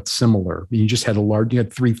somewhat similar. You just had you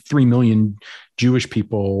had 3 million Jewish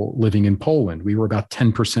people living in Poland. We were about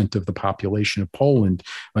 10% of the population of Poland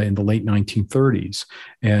in the late 1930s.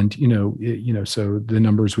 And, so the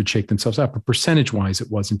numbers would shake themselves out, but percentage-wise, it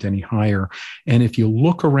wasn't any higher. And if you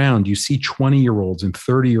look around, you see 20-year-olds and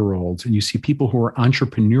 30-year-olds, and you see people who are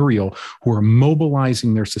entrepreneurial, who are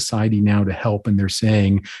mobilizing their society now to help. And they're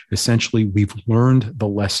saying, essentially, we've learned the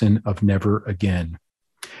lesson of never again.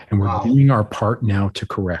 And we're doing our part now to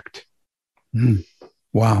correct.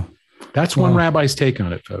 Wow. That's one rabbi's take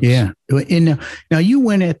on it, folks. Yeah. And now you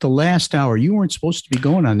went at the last hour. You weren't supposed to be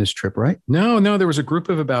going on this trip, right? No. There was a group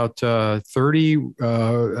of about 30,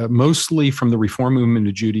 mostly from the Reform movement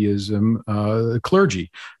of Judaism,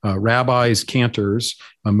 clergy, rabbis, cantors,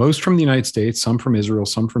 most from the United States, some from Israel,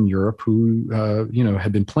 some from Europe, who,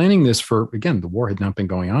 had been planning this for, again, the war had not been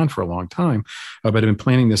going on for a long time, but had been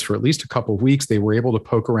planning this for at least a couple of weeks. They were able to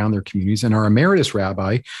poke around their communities. And our emeritus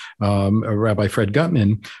rabbi, Rabbi Fred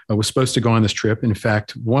Gutman, was supposed to go on this trip. In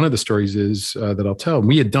fact, one of the stories is that I'll tell,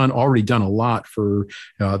 we had already done a lot for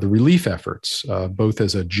the relief efforts, both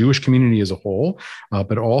as a Jewish community as a whole,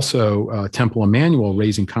 but also Temple Emmanuel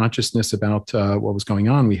raising consciousness about what was going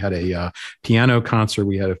on. We had a piano concert.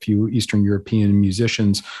 We had a few Eastern European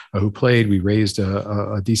musicians who played. We raised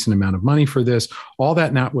a decent amount of money for this. All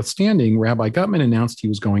that notwithstanding, Rabbi Gutman announced he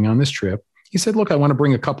was going on this trip. He said, look, I want to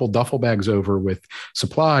bring a couple duffel bags over with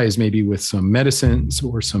supplies, maybe with some medicines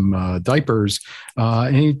or some diapers.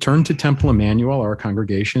 And he turned to Temple Emmanuel, our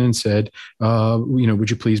congregation, and said, would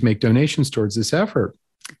you please make donations towards this effort?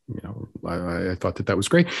 I thought that was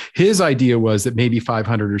great. His idea was that maybe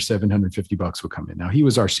 $500 or $750 would come in. Now, he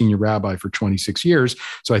was our senior rabbi for 26 years,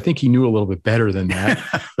 so I think he knew a little bit better than that.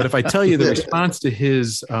 But if I tell you, the response to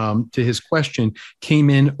his question came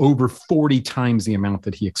in over 40 times the amount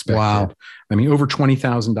that he expected. Wow. I mean, over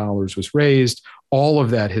 $20,000 was raised. All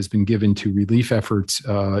of that has been given to relief efforts,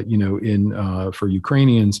 for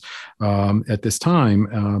Ukrainians at this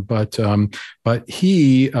time. But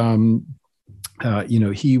he.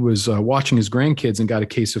 He was watching his grandkids and got a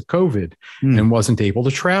case of COVID and wasn't able to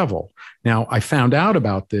travel. Now, I found out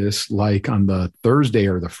about this like on the Thursday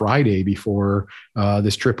or the Friday before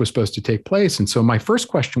this trip was supposed to take place. And so my first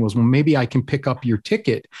question was, well, maybe I can pick up your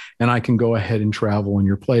ticket and I can go ahead and travel in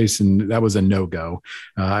your place. And that was a no-go.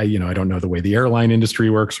 I don't know the way the airline industry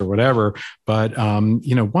works or whatever. But,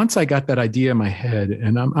 once I got that idea in my head,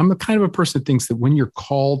 and I'm the kind of a person that thinks that when you're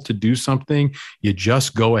called to do something, you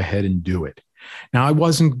just go ahead and do it. Now, I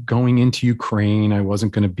wasn't going into Ukraine. I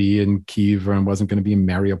wasn't going to be in Kyiv, or I wasn't going to be in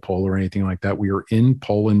Mariupol or anything like that. We were in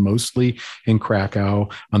Poland, mostly in Krakow.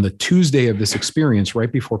 On the Tuesday of this experience,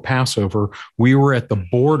 right before Passover, we were at the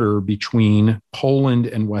border between Poland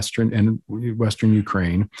and Western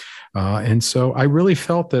Ukraine. And so I really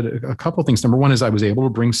felt that a couple of things. Number one is I was able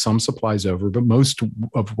to bring some supplies over, but most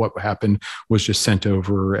of what happened was just sent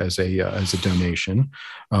over as a donation.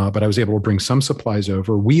 But I was able to bring some supplies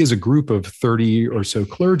over. We, as a group of 30 or so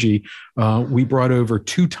clergy, we brought over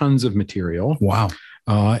 2 tons of material. Wow.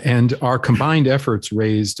 And our combined efforts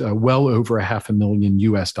raised well over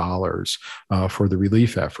 $500,000 for the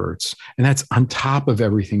relief efforts. And that's on top of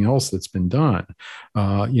everything else that's been done.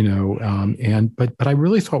 But I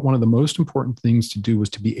really thought one of the most important things to do was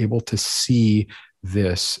to be able to see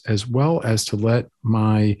this, as well as to let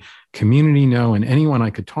my community know, and anyone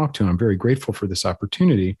I could talk to, and I'm very grateful for this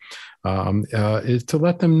opportunity, is to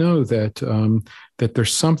let them know that that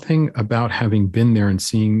there's something about having been there and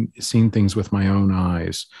seen things with my own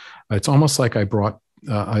eyes. It's almost like I brought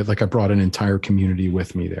an entire community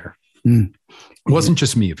with me there. It wasn't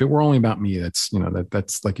just me. If it were only about me, that's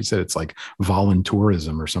like you said, it's like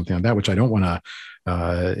voluntourism or something like that, which I don't want to.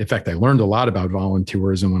 In fact, I learned a lot about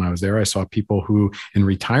voluntourism when I was there. I saw people who in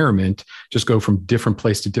retirement just go from different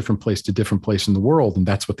place to different place to different place in the world. And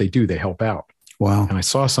that's what they do. They help out. Wow. And I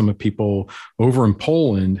saw some of people over in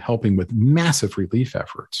Poland helping with massive relief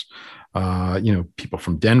efforts. People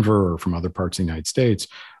from Denver or from other parts of the United States.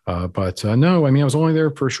 No, I was only there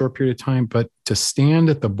for a short period of time, but to stand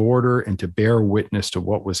at the border and to bear witness to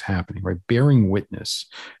what was happening, right? Bearing witness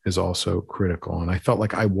is also critical. And I felt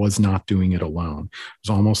like I was not doing it alone. It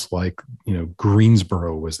was almost like,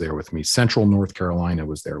 Greensboro was there with me. Central North Carolina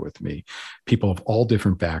was there with me. People of all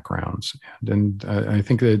different backgrounds. And I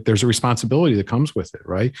think that there's a responsibility that comes with it,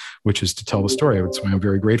 right? Which is to tell the story. That's why I'm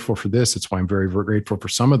very grateful for this. It's why I'm very, very grateful for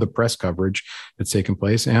some of the press coverage that's taken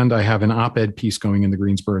place. And I have an op-ed piece going in the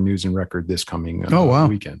Greensboro News and Record this coming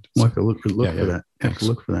weekend. So, have to look for that. Have to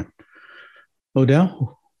look for that.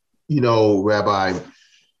 Odell? Rabbi,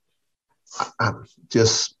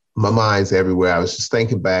 my mind's everywhere. I was just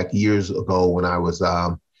thinking back years ago when I was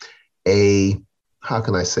how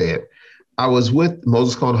can I say it? I was with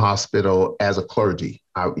Moses Cone Hospital as a clergy,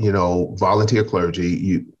 volunteer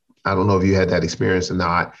clergy. I don't know if you had that experience or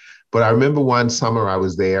not, but I remember one summer I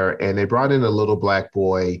was there and they brought in a little Black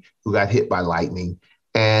boy who got hit by lightning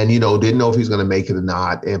and, didn't know if he was going to make it or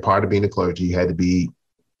not. And part of being a clergy, you had to be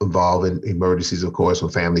involved in emergencies, of course,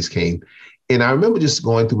 when families came. And I remember just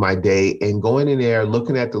going through my day and going in there,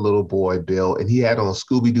 looking at the little boy, Bill, and he had on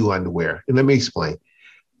Scooby-Doo underwear. And let me explain.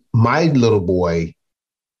 My little boy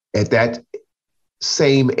at that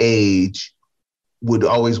same age would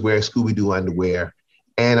always wear Scooby-Doo underwear.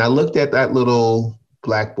 And I looked at that little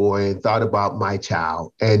Black boy and thought about my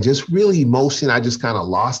child and just really emotion. I just kind of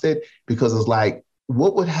lost it because it's like,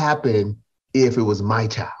 what would happen if it was my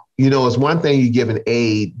child? It's one thing you give an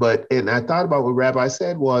aid, and I thought about what Rabbi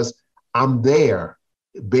said was, I'm there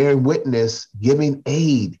bearing witness, giving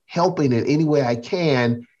aid, helping in any way I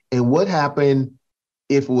can. And what happened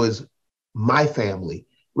if it was my family?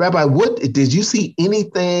 Rabbi, did you see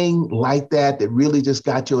anything like that really just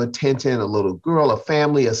got your attention? A little girl, a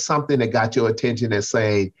family, or something that got your attention and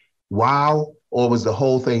saying, wow? Or was the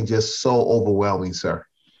whole thing just so overwhelming, sir?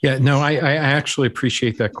 Yeah, no, I actually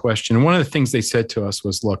appreciate that question. And one of the things they said to us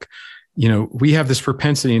was, look, we have this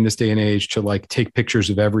propensity in this day and age to take pictures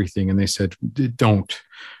of everything. And they said, don't,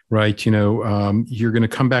 right? You're going to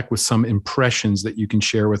come back with some impressions that you can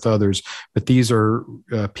share with others. But these are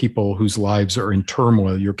people whose lives are in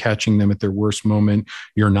turmoil. You're catching them at their worst moment.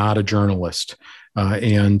 You're not a journalist.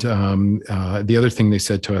 The other thing they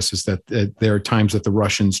said to us is that there are times that the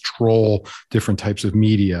Russians troll different types of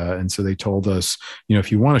media. And so they told us,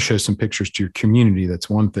 if you want to show some pictures to your community, that's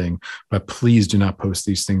one thing, but please do not post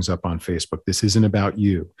these things up on Facebook. This isn't about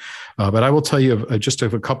you. But I will tell you just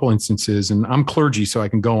of a couple instances, and I'm clergy, so I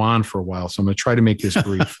can go on for a while. So I'm going to try to make this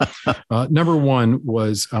brief. Number one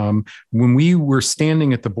was when we were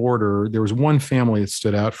standing at the border, there was one family that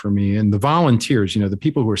stood out for me, and the volunteers, the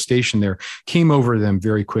people who were stationed there, came over them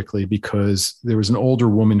very quickly because there was an older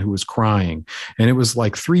woman who was crying, and it was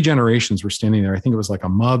like 3 generations were standing there. I think it was like a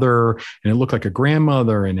mother, and it looked like a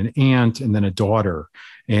grandmother and an aunt and then a daughter.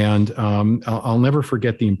 And I'll never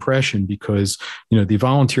forget the impression because, the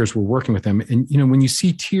volunteers were working with them. And, when you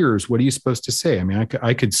see tears, what are you supposed to say? I mean,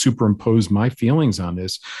 I could superimpose my feelings on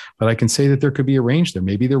this, but I can say that there could be a range there.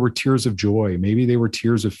 Maybe there were tears of joy. Maybe they were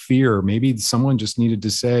tears of fear. Maybe someone just needed to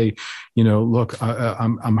say, look,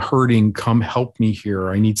 I'm hurting. Come help me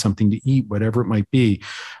here. I need something to eat, whatever it might be.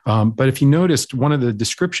 But if you noticed, one of the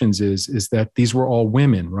descriptions is that these were all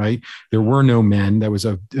women, right? There were no men. There was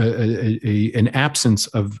an absence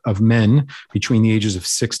of men between the ages of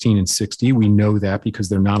 16 and 60. We know that because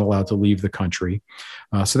they're not allowed to leave the country.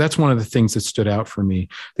 So that's one of the things that stood out for me.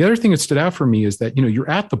 The other thing that stood out for me is that, you're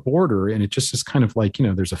at the border and it just is kind of like,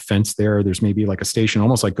 there's a fence there. There's maybe like a station,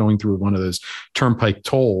 almost like going through one of those turnpike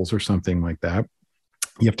tolls or something like that.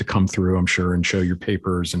 You have to come through, I'm sure, and show your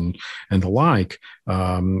papers and the like,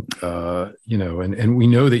 and we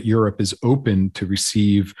know that Europe is open to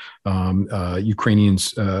receive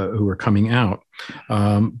Ukrainians who are coming out.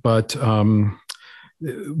 But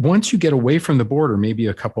once you get away from the border, maybe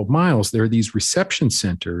a couple of miles, there are these reception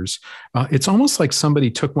centers. It's almost like somebody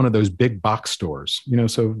took one of those big box stores,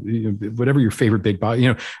 whatever your favorite big box,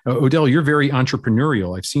 Odell, you're very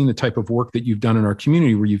entrepreneurial. I've seen the type of work that you've done in our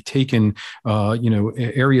community where you've taken,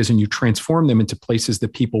 areas and you transform them into places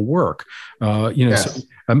that people work. Yes. So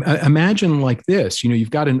imagine like this, you've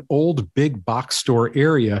got an old big box store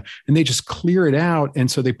area and they just clear it out. And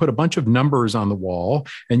so they put a bunch of numbers on the wall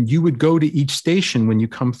and you would go to each station when you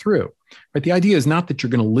come through. Right? The idea is not that you're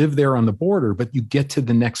going to live there on the border, but you get to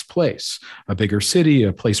the next place, a bigger city,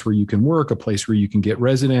 a place where you can work, a place where you can get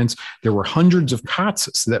residence. There were hundreds of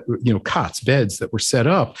beds that were set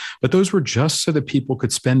up, but those were just so that people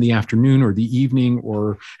could spend the afternoon or the evening,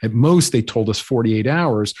 or at most they told us 48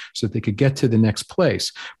 hours so that they could get to the next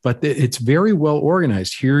place. But it's very well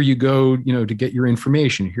organized. Here you go, to get your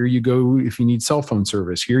information. Here you go if you need cell phone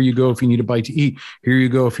service. Here you go if you need a bite to eat. Here you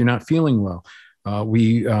go if you're not feeling well.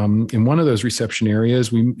 We in one of those reception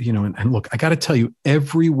areas, and look, I got to tell you,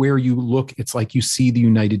 everywhere you look, it's like you see the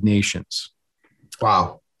United Nations.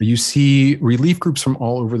 Wow. You see relief groups from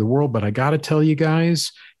all over the world, but I got to tell you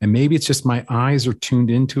guys, and maybe it's just my eyes are tuned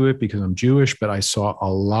into it because I'm Jewish, but I saw a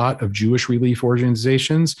lot of Jewish relief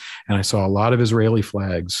organizations and I saw a lot of Israeli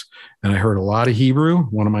flags and I heard a lot of Hebrew,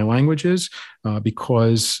 one of my languages,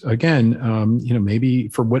 because again, maybe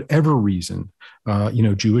for whatever reason,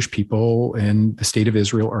 Jewish people and the state of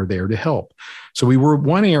Israel are there to help. So we were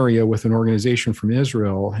one area with an organization from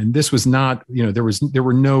Israel, and this was not, there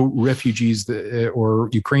were no refugees or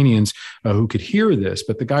Ukrainians who could hear this,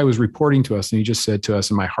 but the guy was reporting to us, and he just said to us,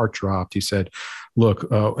 and my heart dropped. He said,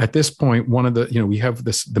 look, at this point, one of the, we have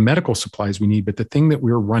the medical supplies we need, but the thing that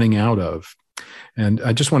we're running out of, and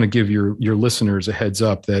I just want to give your listeners a heads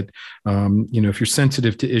up that, if you're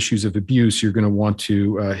sensitive to issues of abuse, you're going to want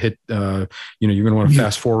to you're going to want to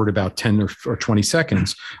fast forward about 10 or 20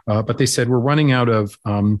 seconds. But they said, we're running out of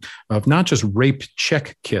not just rape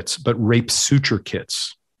check kits, but rape suture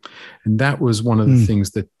kits. And that was one of the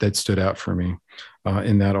things that stood out for me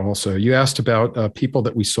in that also. You asked about people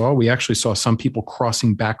that we saw. We actually saw some people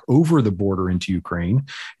crossing back over the border into Ukraine.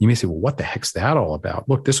 You may say, well, what the heck's that all about?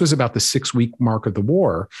 Look, this was about the 6-week mark of the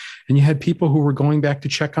war. And you had people who were going back to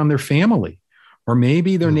check on their family, or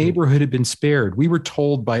maybe their neighborhood had been spared. We were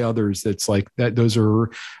told by others that's like that. Those are,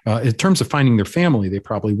 in terms of finding their family, they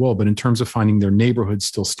probably will. But in terms of finding their neighborhood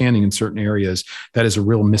still standing in certain areas, that is a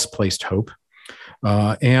real misplaced hope.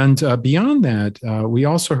 And beyond that, we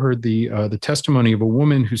also heard the testimony of a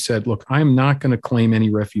woman who said, look, I'm not going to claim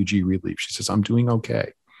any refugee relief. She says, I'm doing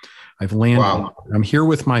okay. I've landed. Wow. I'm here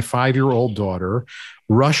with my 5-year-old daughter.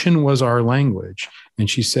 Russian was our language. And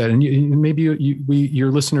she said, and maybe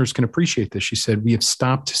your listeners can appreciate this. She said, we have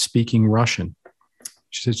stopped speaking Russian.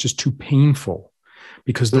 She said, it's just too painful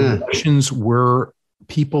because the Russians were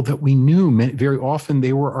people that we knew. Very often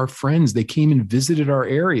they were our friends. They came and visited our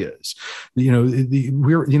areas.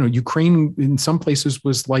 Ukraine in some places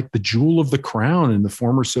was like the jewel of the crown in the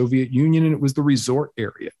former Soviet Union, and it was the resort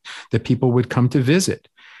area that people would come to visit.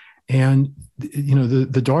 And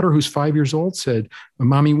the daughter who's 5 years old said,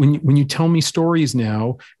 Mommy, when you tell me stories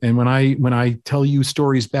now, and when I tell you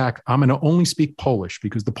stories back, I'm going to only speak Polish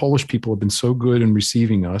because the Polish people have been so good in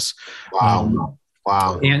receiving us. Wow.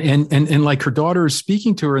 Wow. And like her daughter is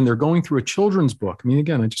speaking to her, and they're going through a children's book. I mean,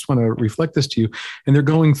 again, I just want to reflect this to you. And they're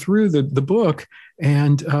going through the book,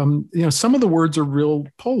 and some of the words are real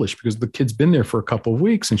Polish because the kid's been there for a couple of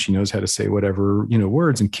weeks and she knows how to say whatever,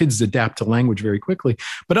 words, and kids adapt to language very quickly.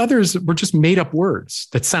 But others were just made up words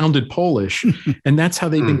that sounded Polish. And that's how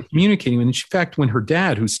they've been communicating. And in fact, when her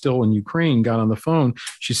dad, who's still in Ukraine, got on the phone,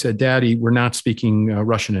 she said, Daddy, we're not speaking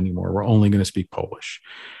Russian anymore. We're only going to speak Polish.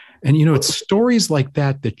 And, it's stories like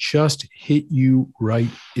that just hit you right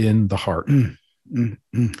in the heart.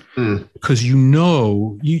 Because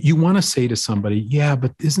you want to say to somebody, yeah,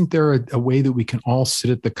 but isn't there a way that we can all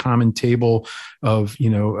sit at the common table of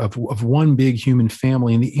one big human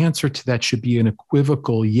family? And the answer to that should be an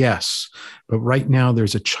equivocal yes. But right now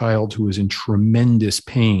there's a child who is in tremendous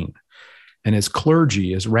pain. And as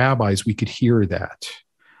clergy, as rabbis, we could hear that.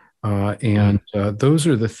 Those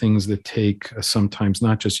are the things that take sometimes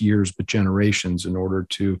not just years, but generations in order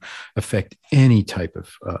to affect any type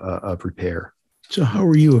of repair. So how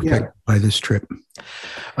were you affected by this trip?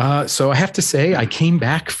 So I have to say, I came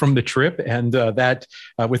back from the trip, and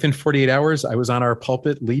within 48 hours, I was on our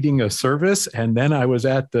pulpit leading a service, and then I was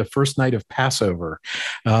at the first night of Passover.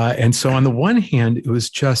 And so on the one hand, it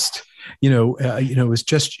was just... it was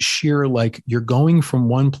just sheer, like you're going from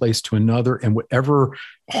one place to another, and whatever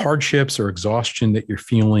hardships or exhaustion that you're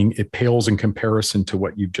feeling, it pales in comparison to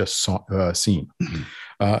what you've just seen.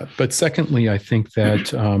 But secondly, I think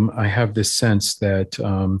that I have this sense that,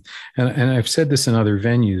 and I've said this in other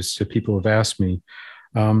venues to people who've asked me,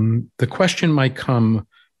 the question might come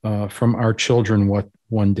from our children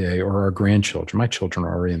one day, or our grandchildren. My children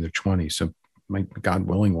are already in their 20s, so God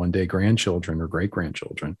willing, one day grandchildren or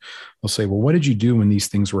great-grandchildren will say, well, what did you do when these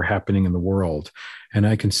things were happening in the world? And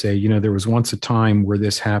I can say, there was once a time where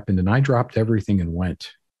this happened and I dropped everything and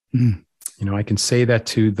went. I can say that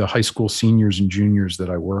to the high school seniors and juniors that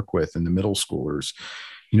I work with and the middle schoolers,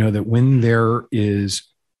 that when there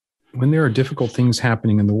are difficult things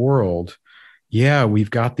happening in the world, we've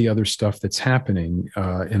got the other stuff that's happening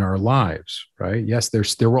in our lives, right? Yes,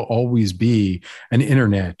 there will always be an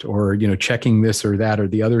internet or, checking this or that or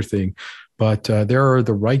the other thing. But there are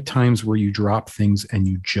the right times where you drop things and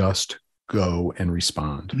you just go and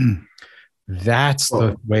respond. That's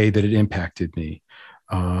the way that it impacted me.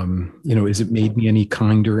 Has it made me any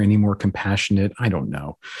kinder, any more compassionate? I don't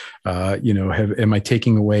know. Am I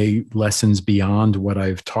taking away lessons beyond what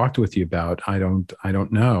I've talked with you about? I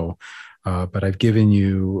don't know. But I've given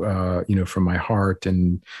you, from my heart,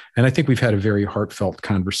 and I think we've had a very heartfelt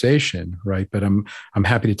conversation, right? But I'm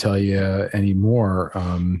happy to tell you any more.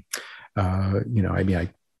 I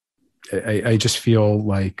just feel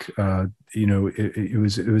like, it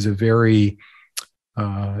was a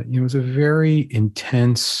very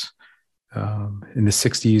intense in the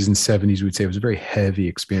 60s and 70s, we'd say it was a very heavy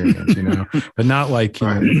experience, but not like,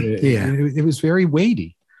 it was very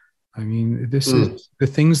weighty. I mean, this is the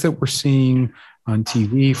things that we're seeing on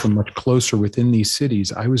TV from much closer within these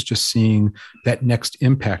cities. I was just seeing that next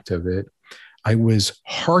impact of it. I was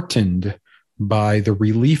heartened by the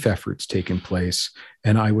relief efforts taking place,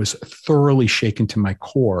 and I was thoroughly shaken to my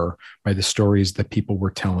core by the stories that people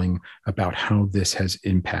were telling about how this has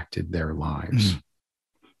impacted their lives.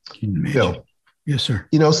 Bill, yes, sir.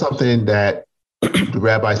 Something that the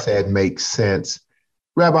rabbi said makes sense.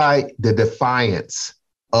 Rabbi, the defiance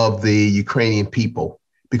of the Ukrainian people,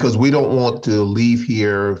 because we don't want to leave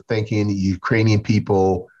here thinking Ukrainian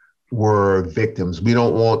people were victims. We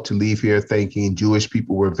don't want to leave here thinking Jewish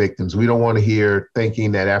people were victims. We don't want to hear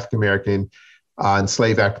thinking that African-American,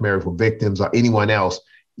 enslaved African-American were victims or anyone else.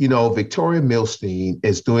 Victoria Milstein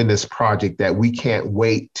is doing this project that we can't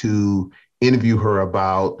wait to interview her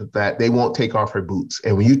about, that they won't take off her boots.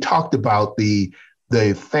 And when you talked about the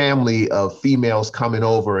family of females coming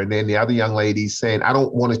over and then the other young ladies saying, I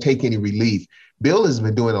don't want to take any relief. Bill has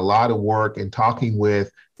been doing a lot of work and talking with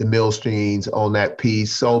the Milsteins on that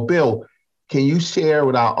piece. So Bill, can you share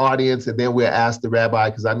with our audience, and then we'll ask the rabbi,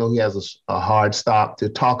 because I know he has a hard stop, to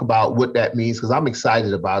talk about what that means, because I'm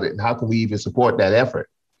excited about it. And how can we even support that effort?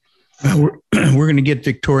 We're going to get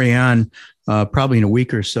Victoria on probably in a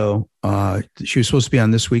week or so. She was supposed to be on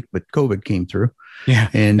this week, but COVID came through. Yeah.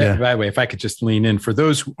 And by the way, if I could just lean in, for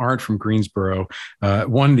those who aren't from Greensboro,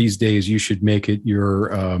 one of these days you should make it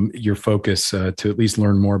your focus to at least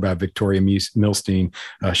learn more about Victoria Milstein.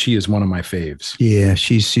 She is one of my faves. Yeah,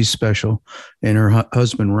 she's special, and her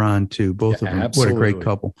husband Ron too. Both of them. Absolutely. What a great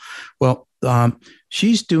couple. Well,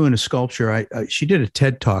 she's doing a sculpture. She did a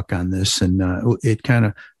TED talk on this, and it kind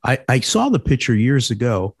of I saw the picture years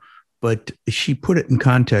ago, but she put it in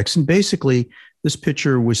context, and basically, this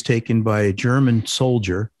picture was taken by a German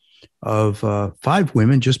soldier of 5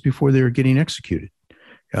 women just before they were getting executed.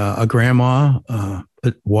 A grandma,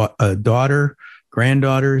 a daughter,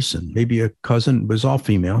 granddaughters, and maybe a cousin. It was all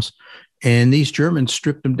females. And these Germans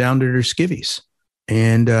stripped them down to their skivvies.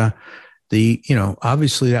 And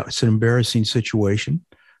obviously that was an embarrassing situation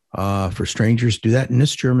for strangers to do that. And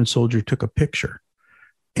this German soldier took a picture.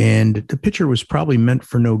 And the picture was probably meant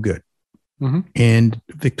for no good. Mm-hmm. And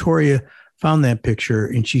Victoria found that picture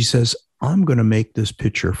and she says, I'm going to make this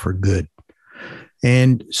picture for good.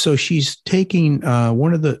 And so she's taking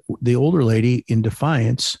one of the older lady in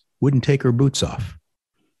defiance wouldn't take her boots off.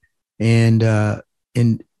 And the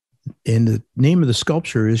name of the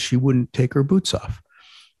sculpture is She Wouldn't Take Her Boots Off.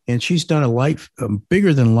 And she's done a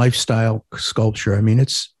bigger than lifestyle sculpture. I mean,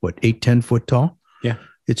 it's 8-10 foot tall. Yeah,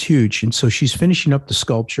 it's huge. And so she's finishing up the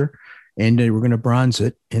sculpture and we're going to bronze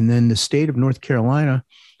it. And then the state of North Carolina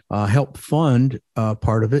helped fund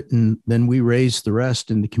part of it. And then we raised the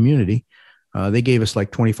rest in the community. They gave us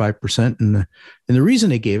like 25%. And the reason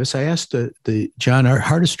they gave us, I asked the John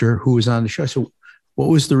Hardister, who was on the show, I said, what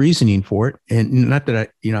was the reasoning for it? And not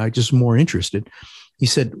that I just more interested. He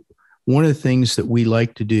said, one of the things that we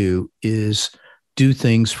like to do is do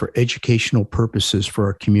things for educational purposes for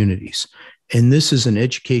our communities. And this is an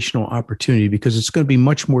educational opportunity because it's going to be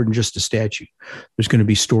much more than just a statue. There's going to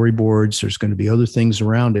be storyboards. There's going to be other things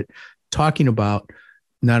around it talking about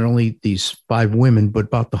not only these 5 women, but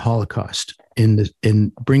about the Holocaust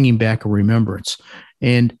in bringing back a remembrance.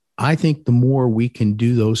 And I think the more we can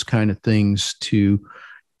do those kind of things to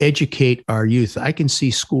educate our youth, I can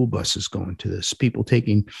see school buses going to this, people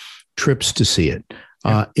taking trips to see it.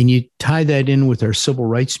 Yeah. And you tie that in with our Civil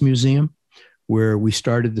Rights Museum, where we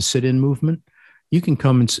started the sit-in movement. You can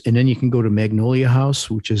come and then you can go to Magnolia House,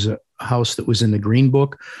 which is a house that was in the Green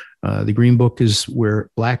Book. The Green Book is where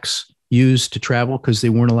Blacks used to travel because they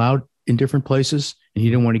weren't allowed in different places and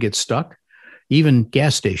you didn't want to get stuck. Even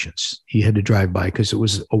gas stations you had to drive by because it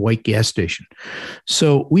was a white gas station.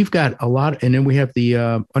 So we've got a lot. And then we have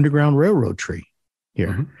the Underground Railroad tree here.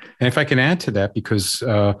 Mm-hmm. And if I can add to that, because,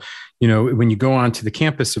 when you go on to the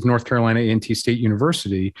campus of North Carolina A&T State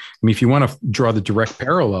University, I mean, if you want to draw the direct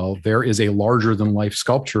parallel, there is a larger than life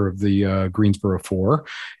sculpture of the Greensboro Four.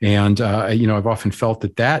 And, I've often felt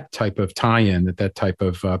that type of tie-in, that type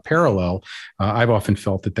of parallel, I've often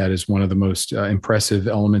felt that is one of the most impressive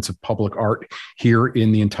elements of public art here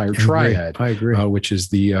in the entire triad. I agree. Which is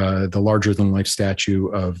the larger than life statue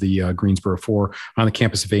of the Greensboro Four on the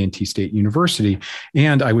campus of A&T State University.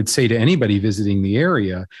 And I would say to anybody visiting the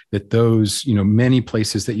area that those, many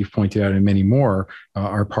places that you've pointed out and many more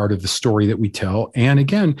are part of the story that we tell. And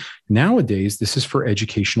again, nowadays, this is for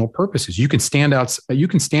educational purposes. You can stand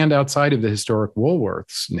outside of the historic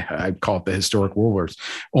Woolworths. I call it the historic Woolworths,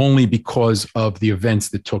 only because of the events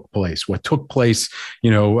that took place. What took place,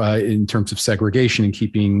 in terms of segregation and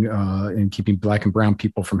keeping Black and brown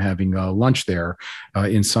people from having lunch there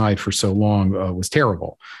inside for so long was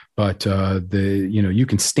terrible. But you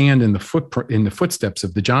can stand in the footsteps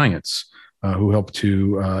of the giants who helped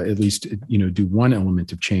to at least do one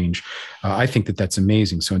element of change. I think that that's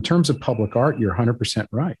amazing. So in terms of public art, you're 100%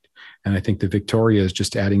 right. And I think that Victoria is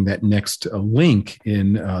just adding that next link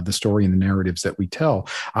in the story and the narratives that we tell.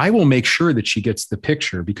 I will make sure that she gets the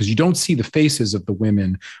picture, because you don't see the faces of the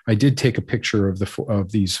women. I did take a picture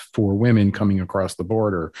of these 4 women coming across the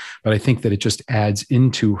border, but I think that it just adds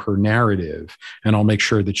into her narrative, and I'll make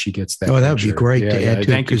sure that she gets that. Oh, that would picture. be great to add to.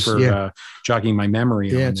 Thank you for jogging my memory.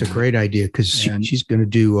 Yeah, it's a great idea, because she's going to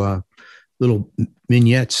do little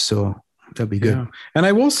vignettes. So that'd be good. Yeah. And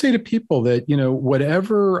I will say to people that,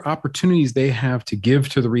 whatever opportunities they have to give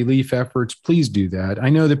to the relief efforts, please do that. I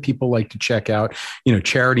know that people like to check out,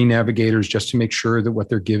 Charity Navigators, just to make sure that what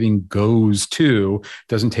they're giving goes to,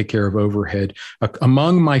 doesn't take care of overhead.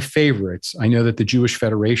 Among my favorites, I know that the Jewish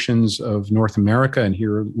Federations of North America and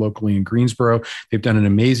here locally in Greensboro, they've done an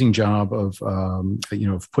amazing job of,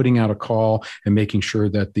 of putting out a call and making sure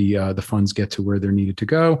that the funds get to where they're needed to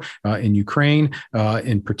go in Ukraine.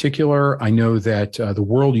 In particular, I know that the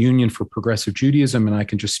World Union for Progressive Judaism, and I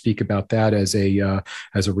can just speak about that as a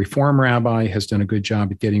Reform rabbi, has done a good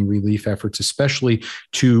job at getting relief efforts, especially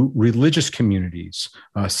to religious communities,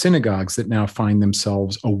 synagogues that now find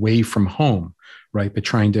themselves away from home, right? But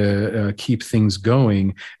trying to keep things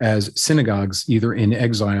going as synagogues, either in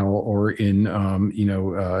exile or in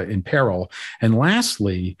peril. And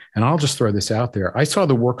lastly, and I'll just throw this out there, I saw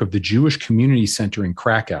the work of the Jewish Community Center in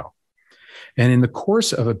Krakow. And in the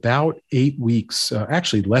course of about 8 weeks,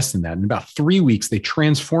 actually less than that, in about 3 weeks, they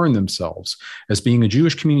transformed themselves as being a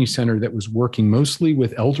Jewish community center that was working mostly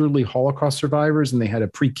with elderly Holocaust survivors. And they had a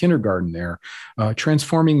pre-kindergarten there,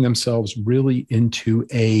 transforming themselves really into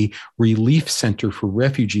a relief center for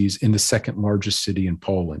refugees in the second largest city in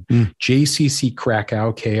Poland. JCC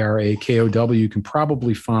Krakow, Krakow. You can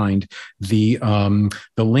probably find the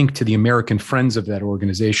link to the American Friends of that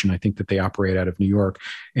organization. I think that they operate out of New York.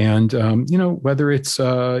 And, whether it's,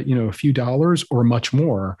 a few dollars or much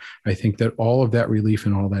more, I think that all of that relief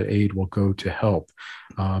and all that aid will go to help.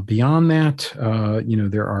 Beyond that,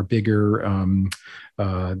 there are bigger,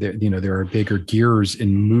 there are bigger gears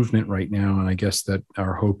in movement right now. And I guess that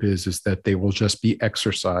our hope is that they will just be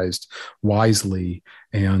exercised wisely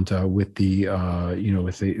and with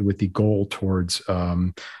the goal towards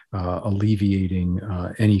alleviating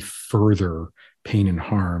any further pain and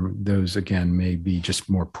harm. Those, again, may be just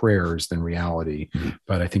more prayers than reality.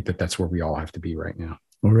 But I think that that's where we all have to be right now.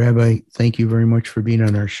 Well, Rabbi, thank you very much for being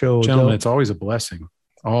on our show. Gentlemen, it's always a blessing.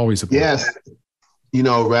 Always a blessing.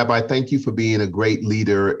 Yes. Rabbi, thank you for being a great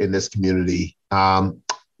leader in this community. 2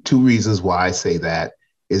 reasons why I say that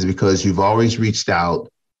is because you've always reached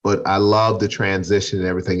out, but I love the transition and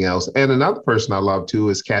everything else. And another person I love too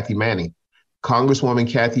is Kathy Manning. Congresswoman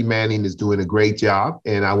Kathy Manning is doing a great job,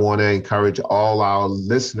 and I want to encourage all our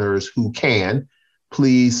listeners who can,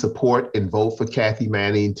 please support and vote for Kathy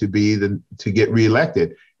Manning to get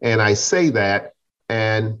reelected. And I say that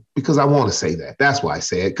and because I want to say that. That's why I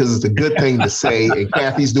say it, because it's a good thing to say, and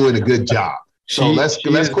Kathy's doing a good job. So let's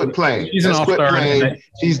quit playing. Let's quit playing.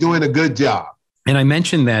 She's doing a good job. And I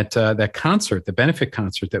mentioned that concert, the benefit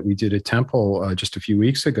concert that we did at Temple just a few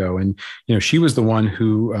weeks ago, and she was the one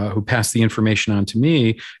who passed the information on to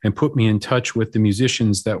me and put me in touch with the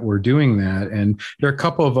musicians that were doing that. And there are a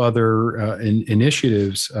couple of other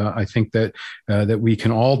initiatives I think that we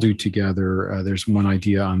can all do together. There's one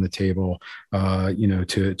idea on the table,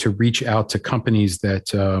 to reach out to companies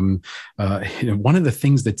that one of the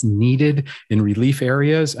things that's needed in relief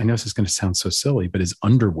areas. I know this is going to sound so silly, but is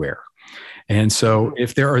underwear. And so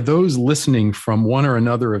if there are those listening from one or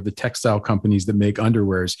another of the textile companies that make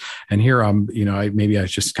underwears, and here maybe I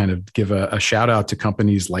just kind of give a shout out to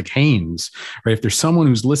companies like Hanes, right? If there's someone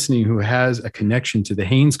who's listening who has a connection to the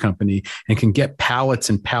Hanes company and can get pallets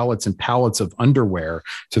and pallets and pallets of underwear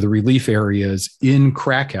to the relief areas in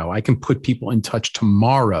Krakow, I can put people in touch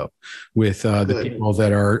tomorrow with the people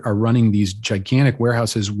that are running these gigantic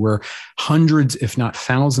warehouses where hundreds, if not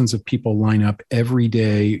thousands of people line up every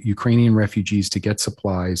day, Ukrainian refugees refugees to get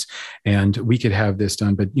supplies, and we could have this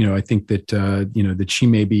done. But, I think that, that she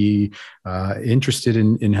may be interested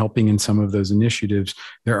in helping in some of those initiatives.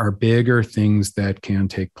 There are bigger things that can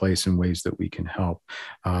take place in ways that we can help.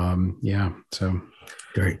 So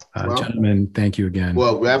great. Gentlemen, thank you again.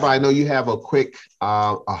 Well, Rabbi, I know you have a quick,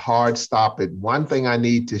 a hard stop at one thing I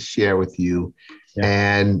need to share with you. Yeah.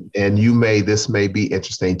 And this may be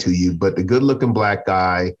interesting to you, but the good looking black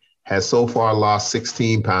guy has so far lost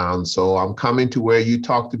 16 pounds. So I'm coming to where you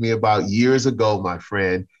talked to me about years ago, my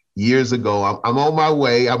friend, years ago. I'm on my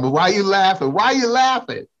way. Why are you laughing? Why are you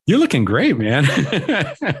laughing? You're looking great, man.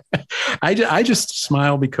 I just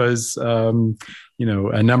smile because,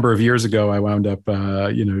 a number of years ago, I wound up,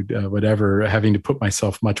 having to put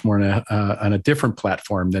myself much more on a different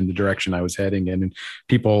platform than the direction I was heading in. And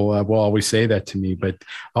people will always say that to me. But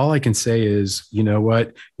all I can say is, you know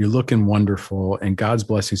what? You're looking wonderful, and God's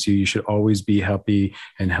blessings to you. You should always be happy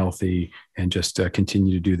and healthy, and just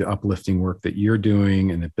continue to do the uplifting work that you're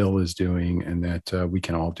doing and that Bill is doing, and that we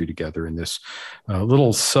can all do together in this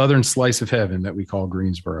little southern slice of heaven that we call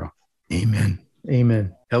Greensboro. Amen.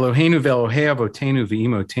 Amen. Eloheinu ve'Elohei avotenu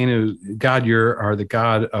v'imotenu. God, you are the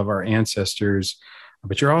God of our ancestors,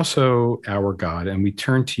 but you're also our God. And we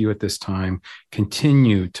turn to you at this time.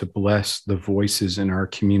 Continue to bless the voices in our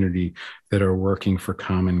community that are working for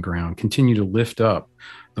common ground. Continue to lift up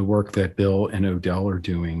the work that Bill and Odell are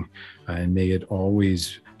doing. And may it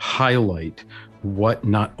always highlight what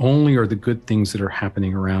not only are the good things that are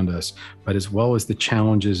happening around us, but as well as the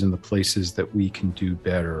challenges and the places that we can do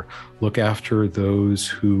better. Look after those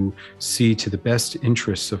who see to the best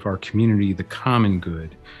interests of our community the common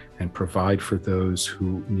good, and provide for those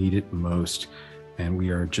who need it most. And we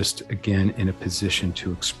are just, again, in a position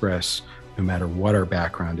to express, no matter what our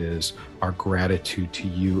background is, our gratitude to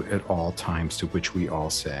you at all times, to which we all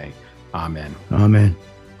say, Amen. Amen.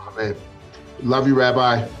 Amen. Love you,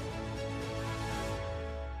 Rabbi.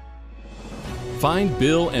 Find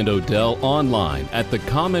Bill and Odell online at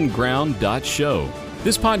thecommonground.show.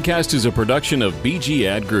 This podcast is a production of BG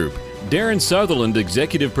Ad Group. Darren Sutherland,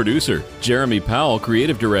 Executive Producer. Jeremy Powell,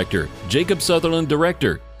 Creative Director. Jacob Sutherland,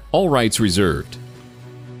 Director. All rights reserved.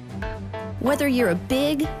 Whether you're a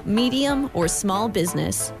big, medium, or small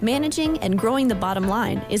business, managing and growing the bottom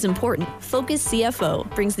line is important. Focus CFO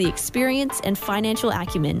brings the experience and financial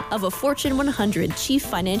acumen of a Fortune 100 Chief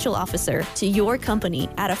Financial Officer to your company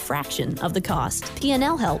at a fraction of the cost.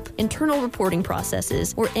 P&L help, internal reporting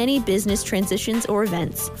processes, or any business transitions or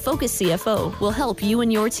events. Focus CFO will help you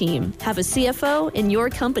and your team have a CFO in your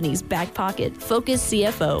company's back pocket. Focus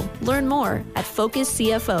CFO. Learn more at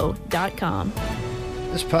focuscfo.com.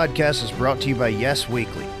 This podcast is brought to you by Yes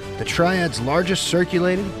Weekly, the Triad's largest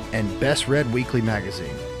circulating and best read weekly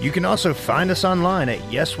magazine. You can also find us online at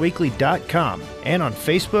yesweekly.com and on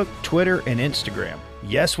Facebook, Twitter, and Instagram.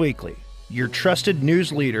 Yes Weekly, your trusted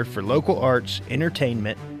news leader for local arts,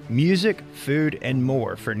 entertainment, music, food, and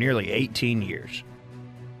more for nearly 18 years.